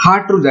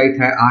हार्ट रु जाय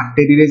थाए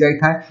आर्टरी रे जाय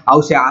थाए आ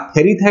से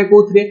फेरी थाए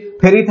कोथरे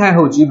फेरी थाए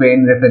होची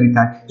वेन रे फेरी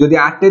थाए जदी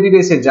आर्टरी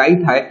रे से जाय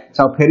थाए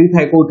सब फेरी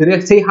थाए कोथरे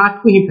से हार्ट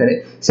को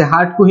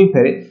ही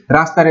फेरे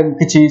रास्ता रे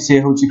किछि से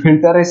होची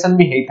फिल्टरेशन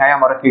भी हेई थाए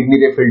हमर किडनी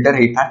रे फिल्टर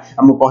हेई थाए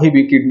हम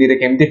कहिबी किडनी रे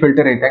केमती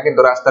फिल्टर हेई थाए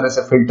किंतु रास्ता रे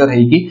से फिल्टर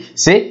हेई कि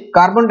से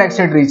कार्बन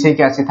डाइऑक्साइड रिच हेई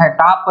कि आसी थाए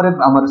ता पर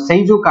हमर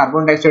सेही जो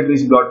कार्बन डाइऑक्साइड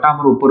रिच ब्लड ता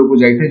हमर ऊपर को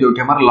जाय थाए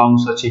जोठी हमर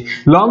लंग्स अछि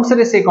लंग्स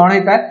रे से कोन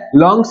हेई थाए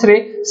लंग्स रे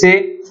से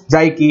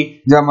जाई कि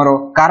जे हमरो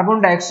कार्बन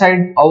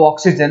डाइऑक्साइड और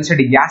ऑक्सीजन से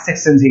गैस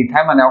एक्सचेंज हेई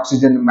थाए माने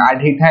ऑक्सीजन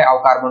ऐड हेई थाए और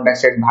कार्बन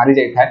डाइऑक्साइड भारी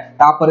जाई थाए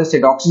तापर से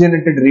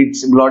ऑक्सीजनेटेड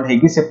रिच ब्लड हेई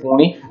कि से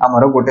पुनी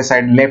हमरो गोटे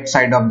side left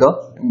side of the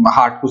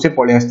heart को से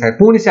पळे आस्था है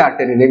पुनी से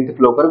आर्टरी रे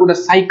फ्लो कर गोटे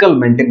साइकिल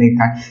मेंटेन हेई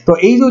थाए तो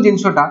एई जो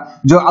जिंसटा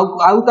जो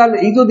आउ ताल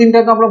एई जो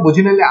दिनटा तो आपण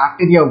बुझिनेले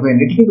आर्टरी और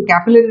वेन किंतु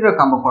कैपिलरी रे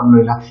काम कोन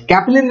रहला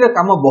कैपिलरी रे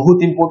काम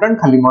बहुत इंपोर्टेंट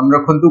खाली मन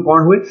रखंतु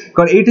कोन होय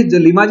कर एठी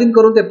इमेजिन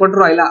करंतु एपट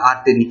रो आइला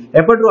आर्टरी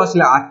एपट रो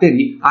असला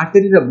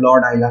आर्टरी रे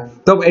ब्लड आइला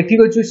तो एठी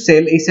होची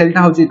सेल ए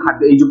सेलटा होची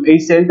खाद्य ए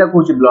सेलटा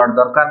होची ब्लड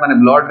दरकार माने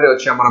ब्लड रे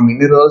अछि हमर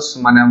मिनरल्स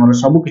माने हमर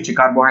सब किछि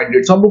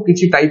कार्बोहाइड्रेट सब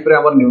किछि टाइप रे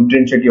हमर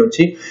न्यूट्रिएंट्स एठी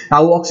अछि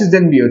आ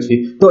ऑक्सीजन भी अछि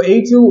तो ए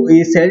जो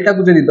ए सेलटा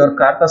को जदी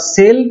दरकार तो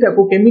सेलटा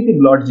को केमिति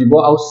ब्लड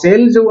जीवो आ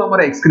सेल जो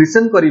हमर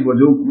एक्सक्रीशन करिवो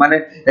जो माने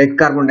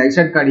कार्बन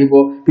डाइऑक्साइड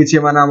काढिबो किछि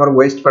माने हमर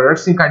वेस्ट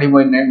प्रोडक्ट्स ही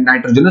काढिबो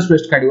नाइट्रोजनस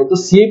वेस्ट काढिबो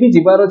तो सी भी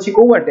जीवार अछि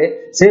को बाटे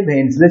से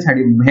वेन्स रे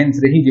छाडी वेन्स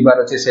रे ही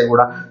जीवार अछि से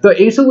गुडा तो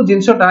ए सब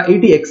जिंसटा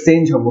एटी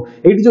एक्सचेंज हबो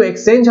एटी जो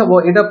एक्सचेंज हबो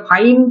एटा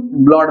फाइन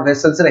ब्लड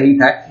वेसल्स रे ही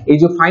थाए ए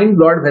जो फाइन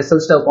ब्लड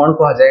वेसल्स ता कोन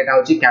कहा जाय एटा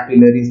होची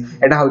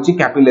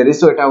कैपिलरीज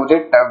सो एटा होचे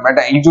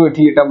एटा ए जो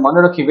एटी एटा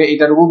मन रखिबे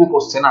एटा रो भी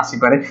क्वेश्चन आसी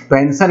पारे तो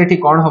आंसर एटी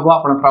कोन हबो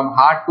आपण from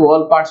heart to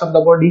all parts of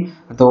the body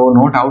तो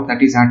no doubt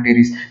that is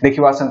arteries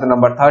देखिबा संत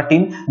number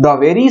 13 the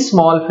very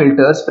small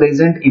filters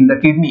present in the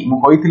kidney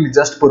मु कहितली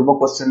जस्ट पूर्व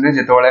क्वेश्चन रे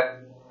जेतोळे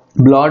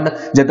ब्लड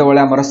जेतोळे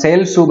हमर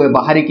सेल सु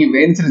बाहरी की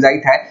वेन्स रे जाई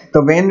थाए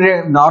तो वेन रे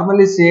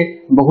नॉर्मली से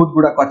बहुत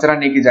गुडा कचरा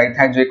ने की जाई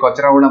थाए जो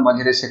कचरा गुडा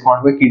मझरे से कोन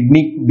होय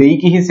किडनी देई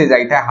की ही से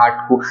जाई थाए हार्ट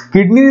को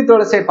किडनी रे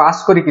तोळे से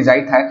पास करी की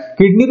जाई थाए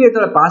किडनी रे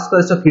तोळे पास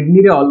करे सो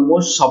किडनी रे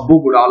ऑलमोस्ट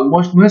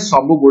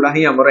सब गुडा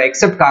ही हमर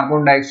एक्सेप्ट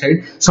कार्बन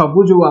डाइऑक्साइड सब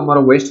जो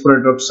हमर वेस्ट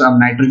प्रोडक्ट्स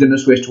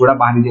नाइट्रोजनस वेस्ट गुडा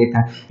बाहरी जाई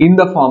थाए इन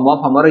द फॉर्म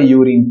ऑफ हमर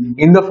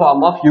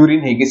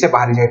यूरिन हे की से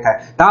बाहरी जाई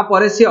थाए ता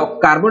परे से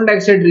कार्बन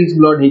डाइऑक्साइड रिच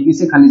ब्लड हे की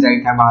से खाली जाई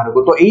थाए बाहर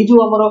को तो ए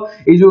जो हमर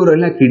ए जो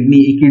रहला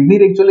किडनी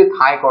रे एक्चुअली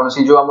थाए कोन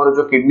से जो हमर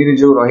जो किडनी रे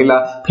जो रहला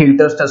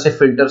फिल्टर्स ता से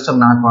फिल्टर्स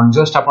ना कोन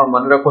जस्ट अपन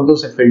मन रखंतु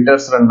से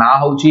फिल्टर्स रा ना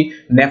होची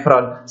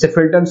नेफ्रॉन से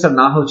फिल्टर्स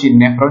ना होची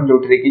नेफ्रॉन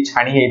जोटरे की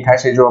छाणी हे थाए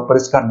से जो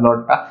अपरिष्कार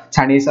ब्लड ता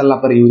छाणी सल्ला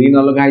पर यूरिन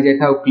अलग हो जाय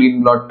था क्लीन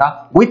ब्लड ता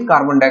विथ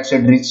कार्बन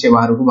डाइऑक्साइड रिच से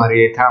बाहर को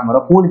बाहर था हमर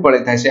पूर्ण पळे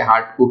था से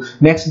हार्ट को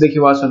नेक्स्ट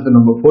देखिबा संत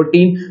number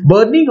 14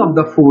 burning of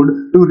the food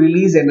to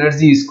release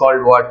energy is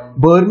called what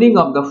burning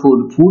of the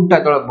food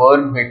ता तो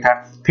बर्न होय था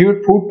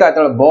फूड ता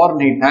तो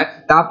बर्न हे था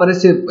तापर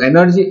से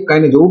एनर्जी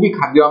काने जो भी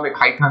खाद्य हमें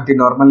खाई थांती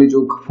नॉर्मली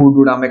जो फूड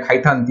गुडा हमें खाई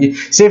थांती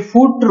से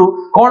फूड रो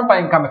कोन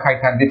पाइन का हमें खाई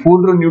थांती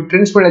फूड रो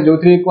न्यूट्रिएंट्स पड़े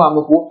जोथरे को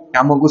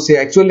हमको से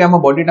एक्चुअली हम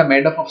बॉडी टा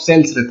मेड अप ऑफ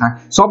सेल्स रे था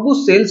सब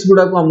सेल्स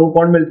गुडा को हमको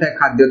कोन मिलता है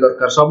खाद्य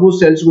दरकार सब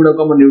सेल्स गुडा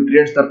को हम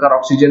न्यूट्रिएंट्स दरकार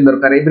ऑक्सीजन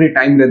दरकार एवरी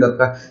टाइम रे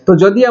दरकार तो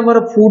जदी हमर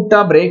फूड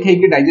टा ब्रेक हे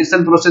कि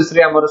डाइजेशन प्रोसेस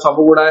रे हमर सब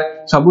गुडा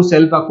सब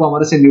सेल पाको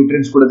हमर से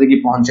न्यूट्रिएंट्स गुडा देखि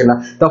पहुंचेला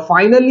तो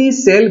फाइनली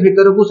सेल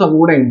भीतर को सब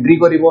गुडा एंट्री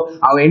करिवो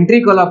आ एंट्री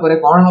कला परे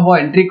कोन हबो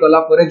एंट्री कला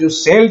परे जो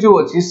सेल जो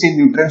अछि से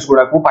न्यूट्रिएंट्स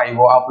गुडा को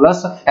पाइबो आ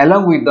प्लस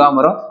अलोंग विथ द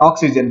हमर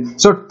ऑक्सीजन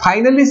सो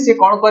फाइनली से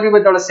कोन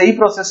करिवो त सेही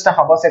प्रोसेस ता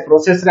हबो से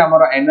प्रोसेस रे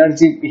हमर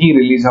एनर्जी ही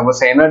रिलीज हबो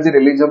से एनर्जी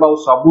रिलीज हबो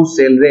सब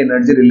सेल रे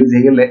एनर्जी रिलीज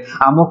हे गेले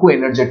हमको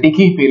एनर्जेटिक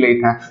ही फील हे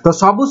था तो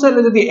सब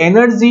सेल जदी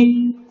एनर्जी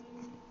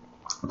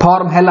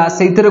फॉर्म हैला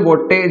सेइतरे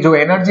गोटे जो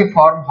एनर्जी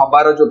फॉर्म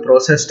हबार जो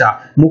प्रोसेस ता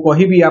मु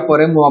कहिबी या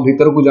परे मु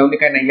भीतर को जाउनी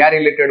काई ना या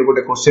रिलेटेड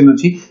गोटे क्वेश्चन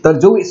अछि तो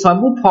जो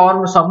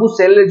सब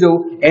सेल रे जो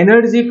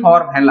एनर्जी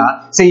फॉर्म हैला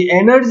से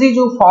एनर्जी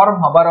जो फॉर्म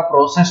हबार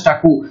प्रोसेस ता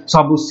को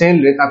सब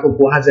सेल रे ताको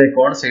कोहा जाय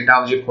कोन सेटा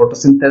हो जे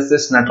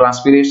फोटोसिंथेसिस ना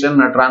ट्रांसपिरेशन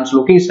ना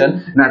ट्रांसलोकेशन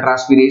ना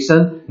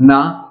ट्रांसपिरेशन ना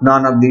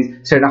नन ऑफ दिस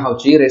सेटा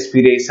होची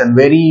respiration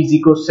very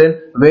easy question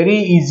very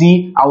easy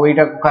आ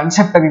एटा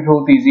कांसेप्ट भी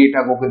बहुत इजी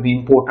एटा को भी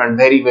इंपोर्टेंट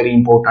वेरी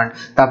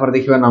इंपोर्टेंट तापर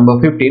देखिबा number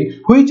 15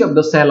 which of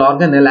the cell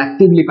organelle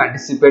actively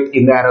participate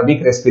in the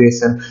aerobic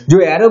respiration जो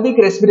एरोबिक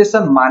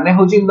रेस्पिरेशन माने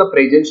हो in the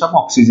presence of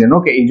oxygen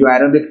okay ये जो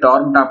एरोबिक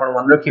टर्म ता अपन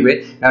मन रखिबे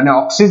माने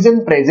ऑक्सीजन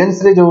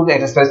प्रेजेंस रे जो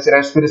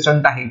रेस्पिरेशन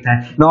ता हेता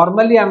है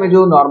नॉर्मली हमें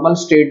जो नॉर्मल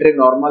स्टेट रे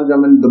नॉर्मल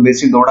जो हम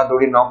बेसी दौड़ा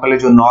दौड़ी न कले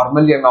जो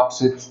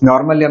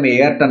नॉर्मली हम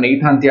एयर ता नहीं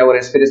थांती और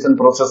रेस्पिरेशन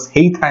प्रोसेस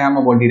हेता है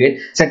हम बॉडी रे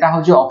सेटा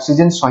हो जो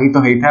ऑक्सीजन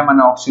सहित हेता है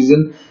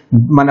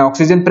माने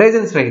ऑक्सीजन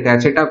प्रेजेंस रहता है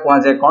सेटा कोआ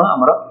जाय कोन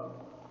हमर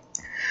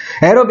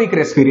एरोबिक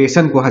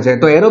रेस्पिरेशन कहा जाए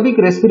तो एरोबिक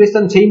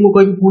रेस्पिरेशन छै मु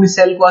कहि पूरी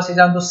सेल को आसी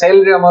जान तो सेल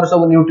रे हमर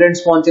सब न्यूट्रिएंट्स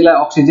पहुंचला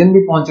ऑक्सीजन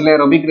भी पहुंचला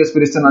एरोबिक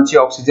रेस्पिरेशन अछि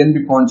ऑक्सीजन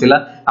भी पहुंचला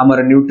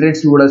हमर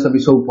न्यूट्रिएंट्स गुडा सब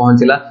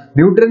पहुंचला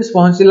न्यूट्रिएंट्स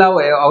पहुंचला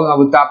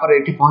अब तापर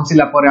एठी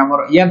पहुंचला पर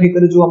हमर या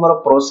भीतर जो हमर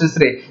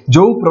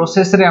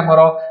प्रोसेस रे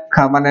हमर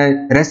माने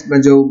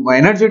जो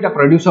एनर्जी टा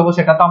प्रोड्यूस हो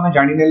सेटा तो हम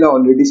जानि नेले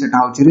ऑलरेडी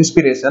सेटा होछि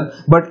रेस्पिरेशन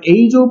बट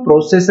एई जो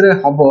प्रोसेस रे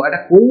हबो एटा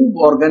को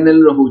ऑर्गेनेल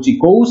होछि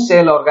को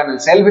सेल ऑर्गेनेल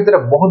सेल भीतर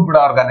बहुत बड़ा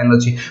ऑर्गेनेल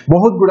अछि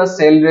बहुत बड़ा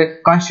सेल रे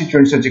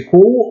कॉन्स्टिट्यूएंट्स अछि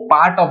को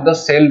पार्ट ऑफ द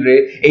सेल रे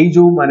एई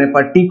जो माने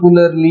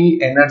पर्टिकुलरली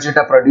एनर्जी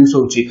टा प्रोड्यूस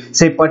होछि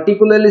से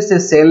पर्टिकुलरली से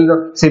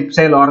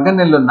सेल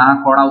ऑर्गेनेल ना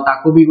कोना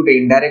ताको भी गुटे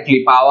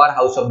indirectly power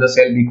house of the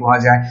cell भी कहा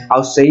जाय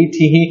आ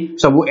सेही ही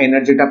सब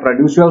एनर्जी टा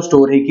प्रोड्यूस हो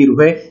स्टोर हे की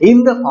रुहे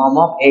in the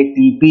form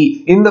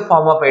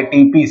of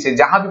ATP से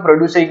जहां भी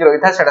प्रोड्यूस हे की रही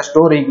था सेटा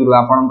स्टोर हे की रुहे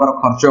आपनकर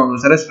खर्च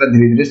अनुसार सेटा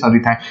धीरे धीरे सरी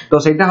थाए तो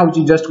सेटा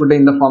होछि just Gute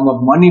in the form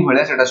of money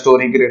भले सेटा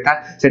स्टोर हे की रहता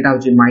सेटा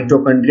होछि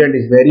mitochondria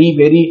is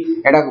very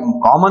Etah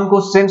common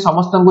question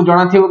समस्त को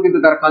जणा थिबो कि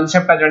तार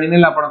कांसेप्ट जानि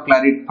नेला आपण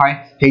क्लैरिफाई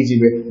हे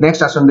जिवे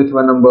नेक्स्ट आसन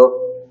देखिबा number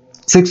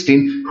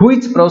 16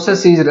 which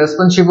process is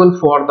responsible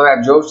for the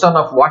absorption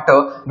of water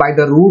by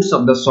the roots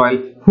of the soil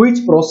which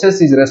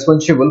process is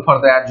responsible for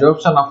the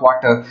absorption of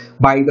water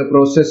by the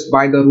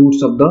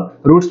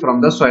roots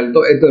from the soil.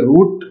 तो ए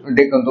root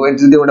देखंतो ए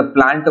जदी गोटे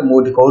plant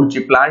मो देखौची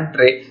plant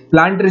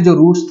रे जो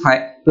roots थाए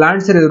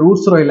plants रे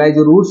roots रहिला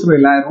जो रूट्स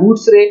रहिला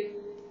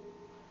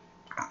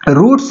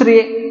रूट्स रे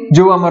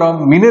जो हमर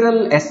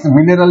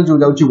मिनरल जो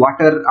जाउची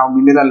वाटर आ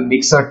मिनरल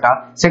मिक्सर टा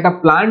सेटा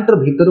प्लांट र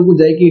भीतर को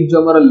जाई कि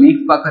जो हमर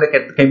लीफ पाखरे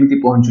केमिति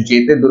पहुंचुची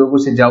एते दूर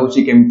को से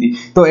जाउची केमिति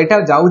तो एटा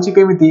जाउची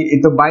केमिति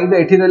ए तो बाय द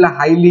एठी रहला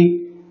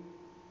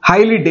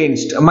हाईली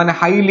डेंस्ड माने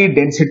हाईली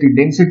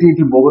डेंसिटी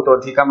इठी बहुत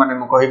अधिका माने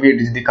म कहबी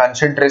इट इज द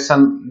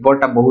कंसंट्रेशन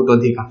बोटा बहुत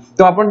अधिका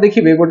तो आपण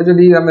देखिबे गोटे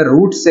जदी हमें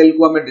रूट सेल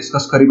को हमें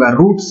डिस्कस करिबा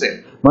रूट सेल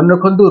मन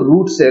रखंतु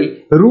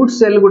रूट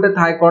सेल गोटे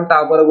थाए कोन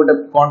ता ऊपर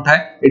गोटे कोन थाए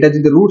एटा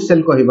जदी रूट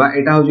सेल कहिबा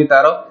एटा होची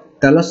तारो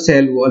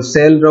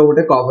सेल रो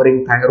गोटे कवरिंग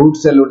थाए रूट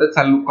सेल गोटे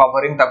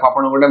कवरिंग ताको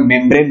आपण गोटे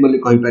मेम्ब्रेन बोली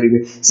कहि परिबे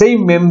सेही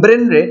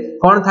मेम्ब्रेन रे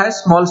कोन थाए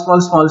स्मॉल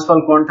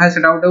कोन थाए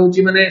सेटा गोटे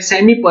होची माने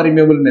सेमी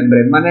परमेबल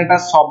मेम्ब्रेन माने एटा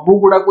सबु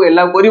गुडा को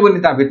एलाउ करिवोनी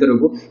ता भीतर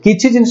को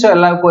किछि जिंस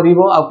एलाउ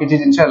करिवो आ किछि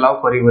जिंस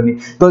एलाउ करिवोनी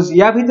तो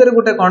या भीतर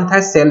गोटे कोन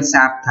थाए सेल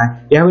सैप थाए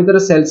या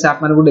भीतर सेल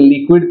सैप माने गोटे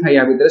लिक्विड थाए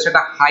या भीतर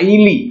सेटा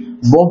हाईली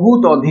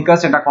बहुत अधिका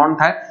सेटा कोन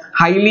थाए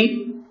हाईली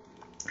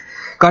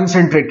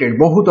कंसंट्रेटेड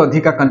बहुत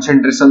अधिका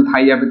कंसंट्रेशन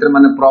थाई या भीतर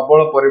माने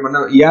प्रबल परिमाण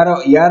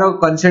यार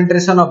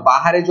कंसंट्रेशन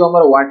बाहर जो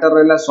हमर वाटर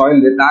रहला सॉइल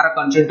रे तार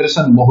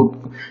कंसंट्रेशन बहुत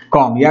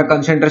कम या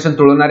कंसंट्रेशन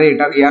तुलना रे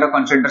एटा यार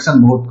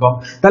कंसंट्रेशन बहुत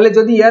कम ताले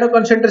जदी यार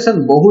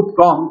कंसंट्रेशन बहुत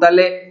कम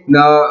ताले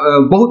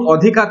बहुत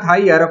अधिका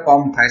थाई यार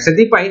कम थाई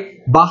सेदी पई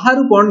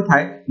बाहर कोन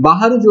थाई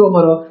बाहर जो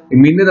हमर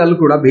मिनरल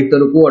गुडा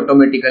भीतर को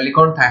ऑटोमेटिकली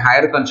कोन थाई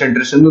हायर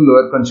कंसंट्रेशन नु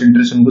लोअर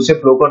कंसंट्रेशन को से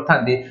flow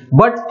करथांती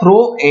but throw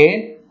a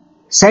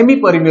semi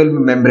permeable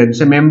membrane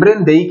से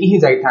मेम्ब्रेन देई की ही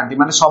जाई थांती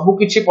माने सबु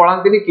किछि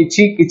पळांती नि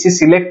किछि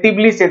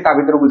सिलेक्टिवली से ता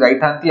भीतर को जाई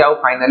थांती आ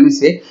फाइनली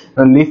से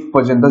लीफ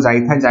पर्यंत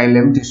जाई था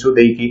जाइलेम टिश्यू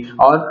देई की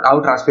और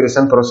आउट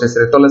ट्रांसपिरेशन प्रोसेस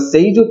रे तो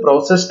सेही जो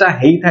प्रोसेस ता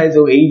हेई थाए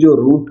जो एई जो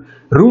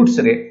रूट्स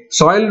रे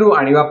सॉइल रु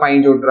आनिवा पाई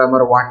जो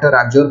हमर वाटर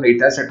एब्जॉर्ब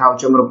हेता सेटा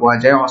होचे हमर कोआ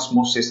जाय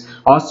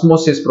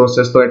ऑस्मोसिस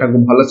प्रोसेस तो एटा को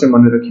भलो से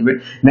मन रखिबे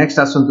नेक्स्ट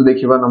आसंतु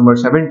देखिबा number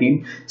 17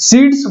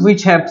 seeds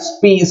which have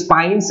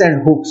spines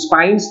and hooks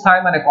spines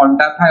थाए माने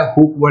कांटा थाए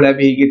हुक भळा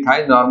भी की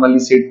थाए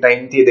नॉर्मली सीड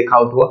टाइम थी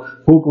देखाउथो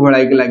हुक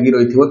भळा के लागि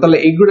रहिथिबो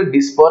तले ए गुडे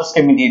डिस्पर्स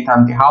केमिति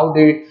थांती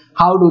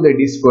हाउ डू दे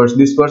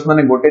डिस्पर्स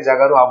माने गोटे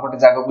जगह रो आ गोटे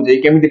जगह को जाई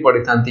केमिति पड़ी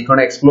थांती कोन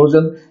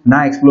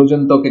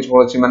एक्सप्लोजन तो किछ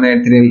होछि माने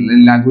एथरे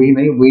लागु ही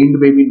नै विंड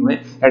बेबी नुए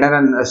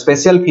एटा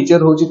स्पेशल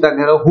फीचर होछि ता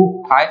घेर हुक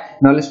थाए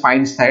नले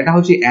स्पाइन्स थाए एटा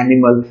होछि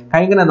एनिमल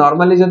काहे कि ना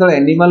नॉर्मली जदो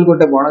एनिमल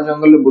गोटे बण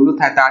जंगल बुलु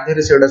थाए ता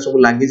घेर सेडा सब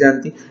लागि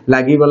जानती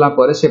लागि गला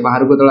पर से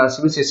बाहर को तळ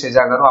आसीबे से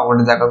जगह रो आ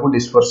गोटे जगह को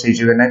डिस्पर्स हे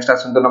जिवे नेक्स्ट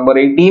आसन तो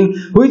number 18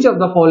 which of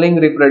the following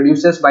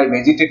reproduces bye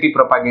vegetative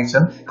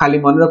propagation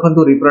खाली मन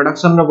रखंतु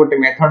रिप्रोडक्शन रो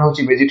गोटे मेथड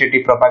होछि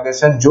वेजिटेटिव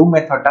प्रोपगेशन जो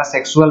मेथड टा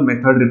सेक्सुअल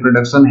मेथड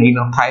रिप्रोडक्शन हेई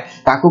न थाए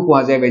ताको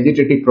कोआ जाय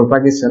वेजिटेटिव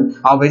प्रोपगेशन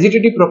आ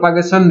वेजिटेटिव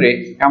प्रोपगेशन रे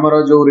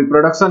हमरो जो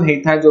रिप्रोडक्शन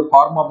हेई थाए जो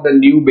form of the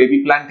new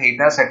baby plant हेई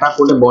थाए सेटा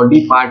कोटे बॉडी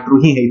पार्ट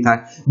रु ही हेई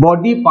थाए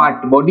बॉडी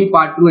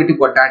पार्ट रु eighty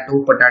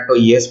potato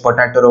yes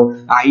potato row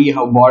I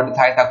how baud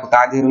थाए ताको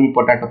ता देर ही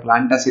पोटैटो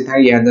प्लांट आसी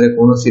थाए या दरे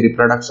कोनोसी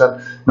रिप्रोडक्शन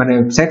माने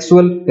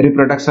सेक्सुअल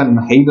रिप्रोडक्शन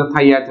हेई न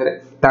थाए या दरे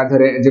ता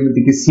धरे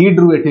जेमिति कि सीड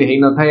रु एठी हेई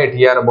न थाए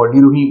एठी यार बॉडी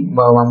रु ही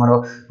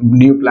हमरो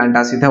न्यू प्लांट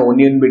आसी थाए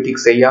ओनियन भी ठीक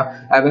से या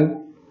एवं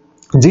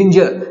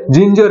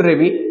जिंजर रे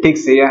भी ठीक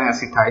से या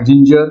आसी थाए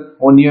ginger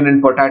onion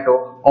and potato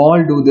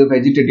all do the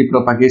vegetative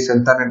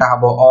propagation then it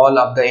have all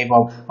of the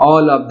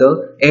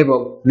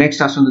above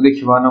next asun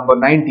dekhiba number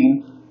 19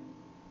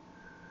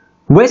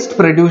 waste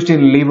produced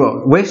in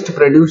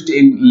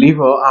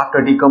liver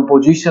after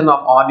decomposition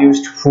of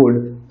unused food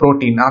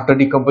protein after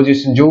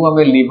decomposition जो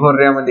हमें liver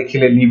रे हम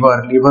देखिले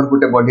liver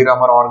गुटे body रा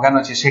हमर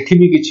organ अछि सेठी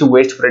भी किछि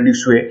waste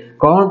produce हुए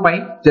कोन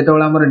पई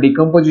जेतबेला हमर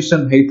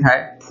decomposition हेई थाए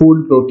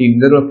फूड प्रोटीन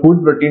जरो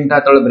फूड प्रोटीन ता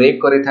तळ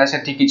ब्रेक करे थाए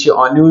सेठी किछि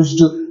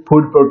unused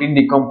फूड प्रोटीन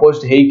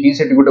डिकम्पोज्ड हे की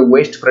सेठी गोटे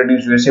वेस्ट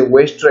प्रोड्यूस हुए से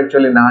वेस्ट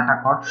एक्चुअली नाटा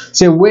कोन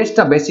से वेस्ट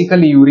ता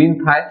बेसिकली यूरिन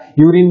थाए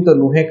यूरिन तो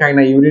नुहे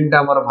काइना यूरिन ता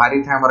हमर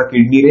भारी थाए हमर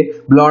किडनी रे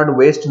ब्लड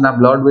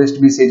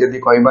वेस्ट भी से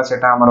जदी कहबा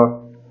सेटा हमर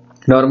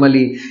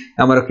नॉर्मली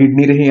हमर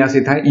किडनी रे ही आसी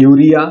थाए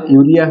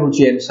यूरिया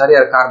होची आंसर या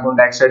कार्बन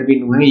डाइऑक्साइड भी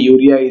नुहे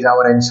यूरिया इज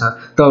आवर आंसर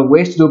तो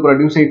वेस्ट जो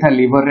प्रोड्यूस हे था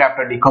लिवर रे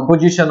after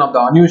decomposition of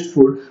the unused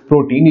food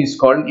protein is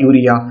called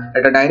urea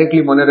Etah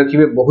directly मन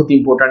रखिबे बहुत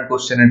important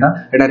question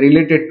Etah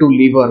related to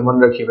liver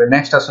मन रखिबे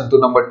नेक्स्ट आसन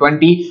तो number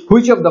 20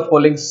 which of the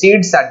following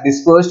seeds are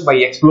dispersed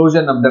bye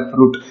explosion of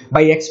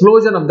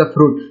the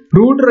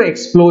fruit row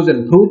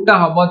explosion fruit ता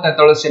हबो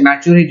ततळ से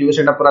mature हे जो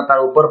सेटा पूरा तार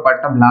ऊपर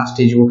पार्ट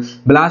ब्लास्ट हे जो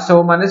ब्लास्ट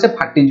हो माने से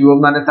फाटी जो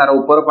माने तार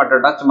ऊपर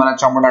पार्टटा माने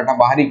चमड़ाटा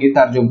बाहरी के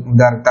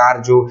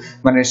तार जो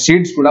माने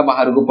सीड्स गुडा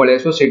बाहर को पळे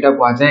आसो सेटा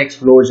को आ जाय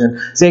एक्सप्लोजन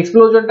से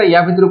एक्सप्लोजन ता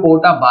या भीतर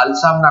कोटा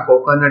बालसाम ना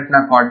कोकोनट ना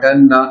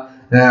कॉटन ना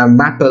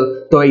मैपल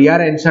तो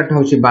यार आंसर ता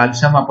होची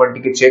बालसाम आपण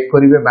टिके चेक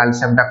करिवे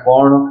बालसाम ता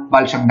कोन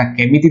बालसाम ता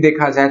केमिति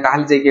देखा जाय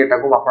ताल जे कि एटा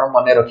को आपण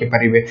मने रखि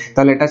परिबे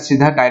ताले एटा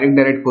सीधा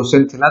डायरेक्ट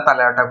क्वेश्चन थिला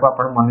ताले एटा को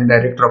आपण मने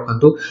डायरेक्ट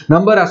रखंतु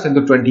नंबर आसे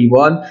तो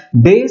 21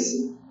 days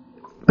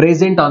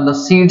present on the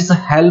seeds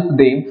help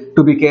them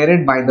to be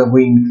carried by the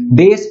wind.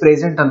 Days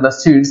present on the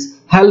seeds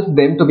help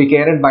them to be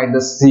carried by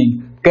the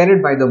seed,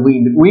 carried by the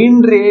wind.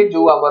 Wind रे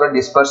जो हमर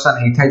dispersion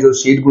हेता जो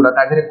seed गुडा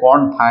तादरे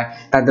कोन थाए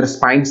तादर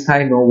spines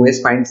थाए no वे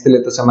spines थिले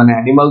तो समान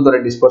एनिमल द्वारा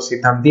disperse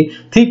हितांती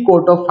thick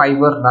coat of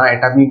fibre ना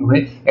एटा भी नुहे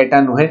एटा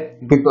नुहे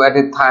किंतु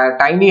एटे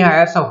टाइनी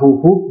हेयर्स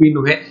हुक भी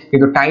नुहे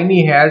किंतु tiny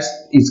hairs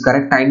is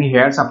correct tiny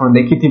hairs आपण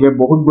देखिथिबे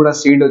बहुत गुडा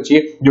सीड अछि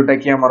जोटा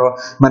कि हमर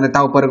माने ता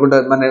ऊपर गुडा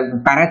माने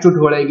पैराचूट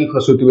होळे की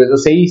खसुथिबे जो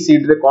सेही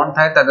सीड रे कोन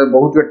थाए तादर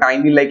बहुत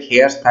टाइनी लाइक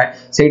हेयर्स थाए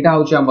सेटा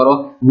होछि हमर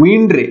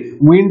विंड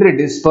रे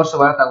डिस्पर्स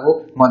होबा ताको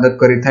मदद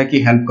करिथा कि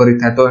हेल्प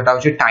करिथा तो एटा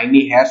होछि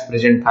टाइनी हेयर्स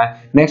प्रेजेंट थाए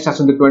नेक्स्ट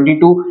आसु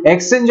 22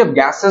 exchange of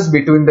gases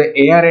between the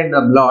air and the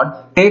blood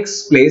takes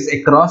place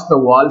across the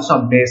walls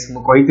of desk मु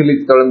कहितली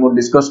तळे मु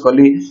डिस्कस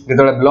कली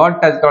जेतळे ब्लड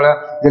ता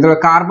जेतळे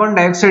कार्बन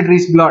डाइऑक्साइड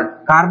रिच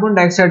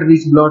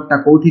ब्लड ता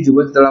कोठी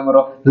जिवो जेतळे हमर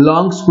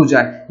लंग्स को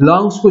जाय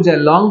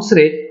लंग्स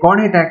रे कोन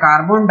हेता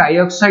कार्बन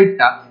डाइऑक्साइड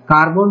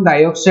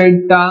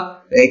ता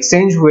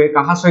एक्सचेंज हुए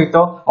कहा सहित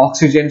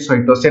ऑक्सीजन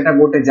सहित सेटा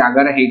गोटे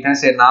जागा रे हेता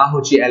से ना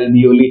होची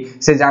एल्वियोली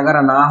से जागा रा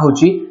ना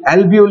होची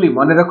एल्वियोली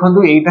माने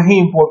रखंतु एटा ही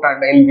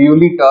इंपोर्टेंट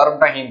एल्वियोली टर्म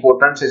ता ही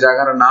इंपोर्टेंट से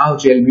जागा रा ना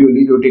होची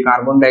एल्वियोली जोटी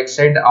कार्बन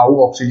डाइऑक्साइड आउ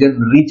ऑक्सीजन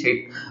रिच है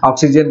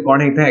ऑक्सीजन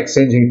कोन हेता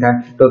एक्सचेंज हेता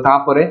तो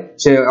तापरे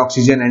से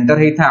ऑक्सीजन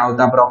एंटर हेता आउ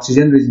तापर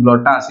ऑक्सीजन रिच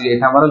ब्लड ता आसी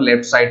एटा हमर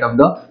left side of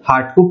the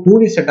heart को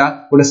पूरी सेटा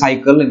गोटे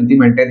साइकिल एंती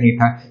मेंटेन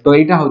हेता तो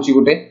एटा होची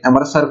गोटे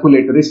हमर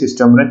सर्कुलेटरी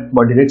सिस्टम रे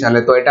बॉडी रे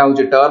चले तो एटा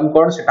होची टर्म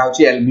कोन सेटा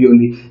होची एल्वियोली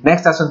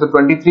नेक्स्ट आसन तो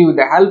 23 with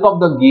the help of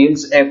the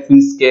gills a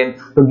fish can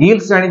तो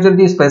gills जानि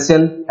जदी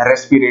स्पेशल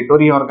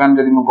रेस्पिरेटरी ऑर्गन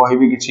जदी म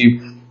कहिबी किछि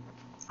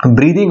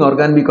ब्रीदिंग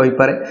ऑर्गन भी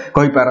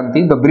कहि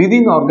पारंती तो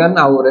ब्रीदिंग ऑर्गन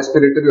आ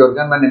रेस्पिरेटरी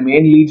ऑर्गन माने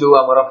मेनली जो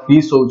हमर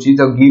फिश होची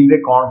जो गिल रे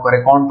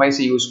कोन पाई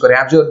से यूज करे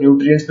जो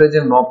nutrients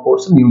present no of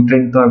course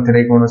nutrient तो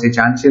एथरे कोनो से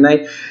चांस नै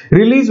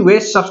release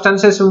waste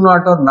substances in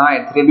water ना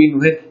एथरे भी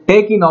नुहे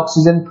take in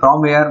oxygen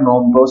from air no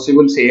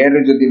possible से एयर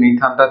रे जदी नै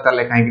थांता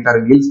तले काहे कि तार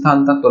गिल्स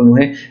थांता तो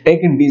नुहे take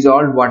in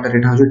dissolved water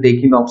it has to take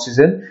in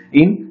oxygen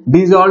in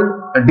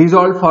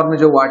dissolved form में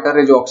जो वाटर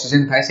रे जो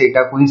ऑक्सीजन थाए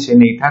सेटा को ही से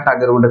नै था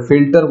तादर गोटे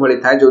फिल्टर भली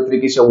थाए जोत्री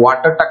कि से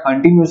वाटर ता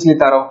कंटीन्यूअसली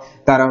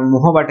तार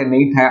मुह बाटे नै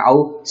थाए आउ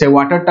से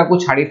वाटर ता को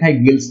छाडी थाए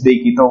गिल्स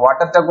देकी तो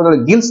वाटर ता को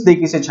गिल्स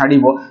देकी से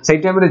छाडीबो सेई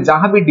टाइम रे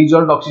जहां भी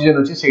डिसॉल्व्ड ऑक्सीजन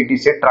अछि सेठी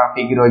से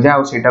ट्रैफिक रह जाय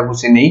आउ सेटा को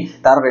से नै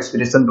तार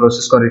रेस्पिरेशन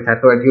प्रोसेस करि थाए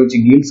तो एठी होची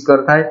गिल्स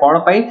करता है कोन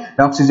पई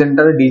ऑक्सीजन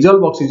ता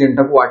डिसॉल्व ऑक्सीजन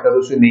ता को वाटर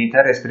से नै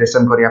थाए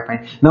रेस्पिरेशन करिया पई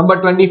number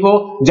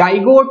 24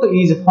 zygote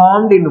is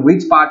formed in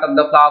which part of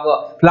the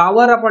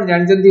flower अपन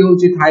जान जल्दी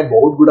होची थाए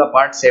बहुत गुडा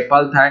पार्ट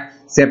सेपल थाए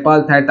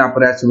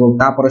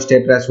तापर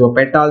स्टेप रे आसीबो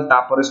पेटल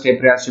तापर स्टेप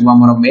रे आसीबो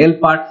हमर मेल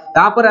पार्ट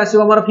तापर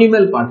आसीबो हमर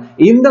female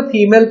part in the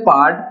female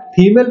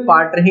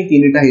part रे ही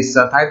तीनटा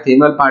हिस्सा थाए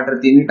फीमेल पार्ट रे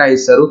तीनटा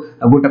हिस्सा रु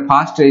गोटे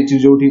फास्ट रे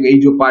जोठी ए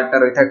जो पार्ट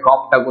रे थाए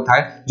कप टा को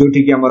थाए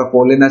जोठी कि हमर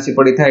पोलन आसी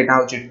पड़ी थाए एटा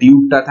होची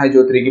ट्यूब टा थाए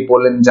जोथरे कि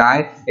पोलन जाए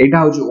एटा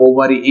होची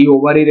ओवरी ए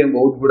ओवरी रे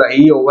बहुत गुडा ए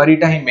ओवरी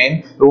टा ही मेन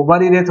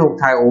ओवरी रे तो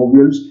थाए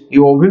ओव्यूल्स ए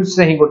ओव्यूल्स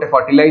से ही गोटे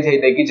फर्टिलाइज हे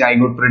दे कि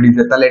जाइगोट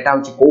प्रोड्यूस ताले एटा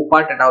होची को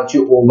पार्ट एटा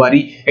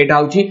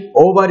होची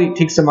ओवरी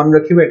ठीक से मन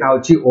रखिबे एटा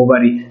होची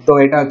ओवरी तो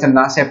एटा होची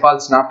ना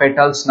सेपल्स ना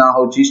पेटल्स ना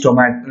होची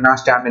स्टोमेट ना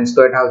स्टैमेन्स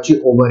तो एटा होची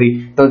ओवरी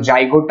तो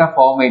जाइगोटा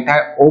form Etah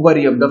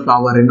ovary of the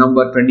flower है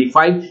number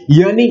 25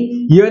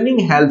 yearning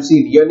helps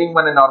it yearning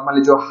माने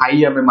नॉर्मली जो हाई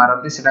हमें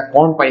मारते सेटा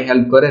कोन पाई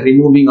हेल्प करे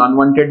removing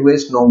unwanted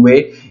waste no way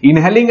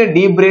inhaling a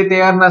deep breath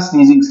air ना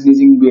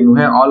स्नीजिंग भी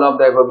नुहे ऑल ऑफ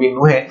द अबव भी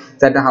नुहे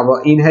that have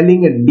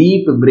inhaling a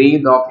deep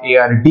breath of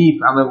air deep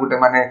हमें गुटे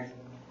माने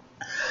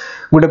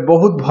गोटे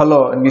बहुत भलो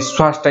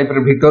निश्वास टाइप रे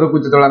भीतर को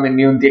जतला में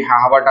नियंती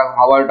हवाटा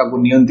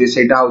को नियंती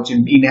सेटा होची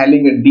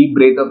inhaling a deep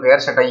breath of air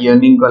सेटा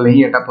यर्निंग कले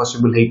ही एटा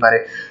पॉसिबल हे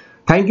पारे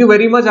थैंक यू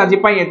वेरी मच आज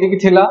पाई एति कि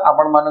थिला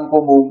आपण मानन को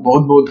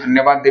बहुत बहुत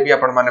धन्यवाद देबी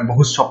आपण माने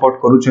बहुत सपोर्ट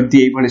करूछंती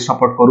एई भली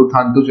सपोर्ट करू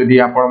थांतु जदी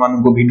आपण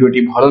मानन को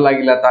वीडियोटी भलो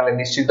लागिला ताले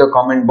निश्चित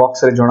कमेंट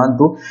बॉक्स रे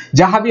जणांतु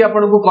जहां भी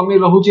आपण को कमी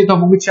रहूची त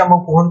किछ हम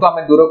कहंतु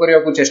हम दूर करिया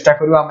को चेष्टा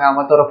करू हम आम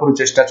तरफ रु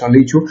चेष्टा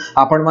चलीछु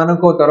आपण मानन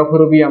को तरफ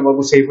रु भी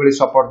हमको सेही भली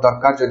सपोर्ट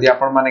दरकार जदी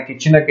आपण माने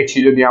किछि ना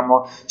किछि जदी हम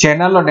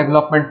चैनल रो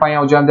डेवलपमेंट पाई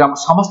आ जदी हम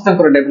समस्त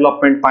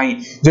डेवलपमेंट पाई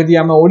जदी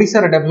हम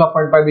ओडिसा रो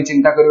डेवलपमेंट पाई भी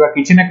चिंता करबा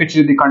किछि ना किछि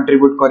जदी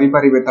कंट्रीब्यूट करि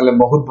परिबे ताले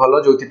बहुत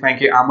भलो जोति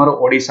कि आमर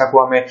ओडिसा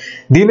को हमें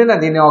दिने ना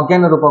दिने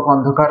अज्ञान रूपक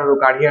अंधकार रु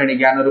काढी आनी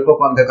ज्ञान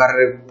रूपक अंधकार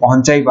रे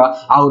पहुंचाइबा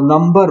आ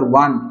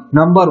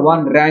नंबर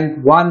 1 रैंक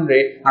 1 रे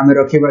हमें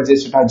रखिबा जे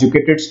सेटा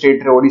एजुकेटेड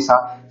स्टेट रे ओडिसा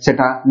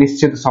सेटा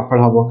निश्चित सफल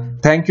हबो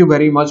थैंक यू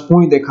वेरी मच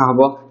पुनी देखा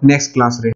हबो नेक्स्ट क्लास रे।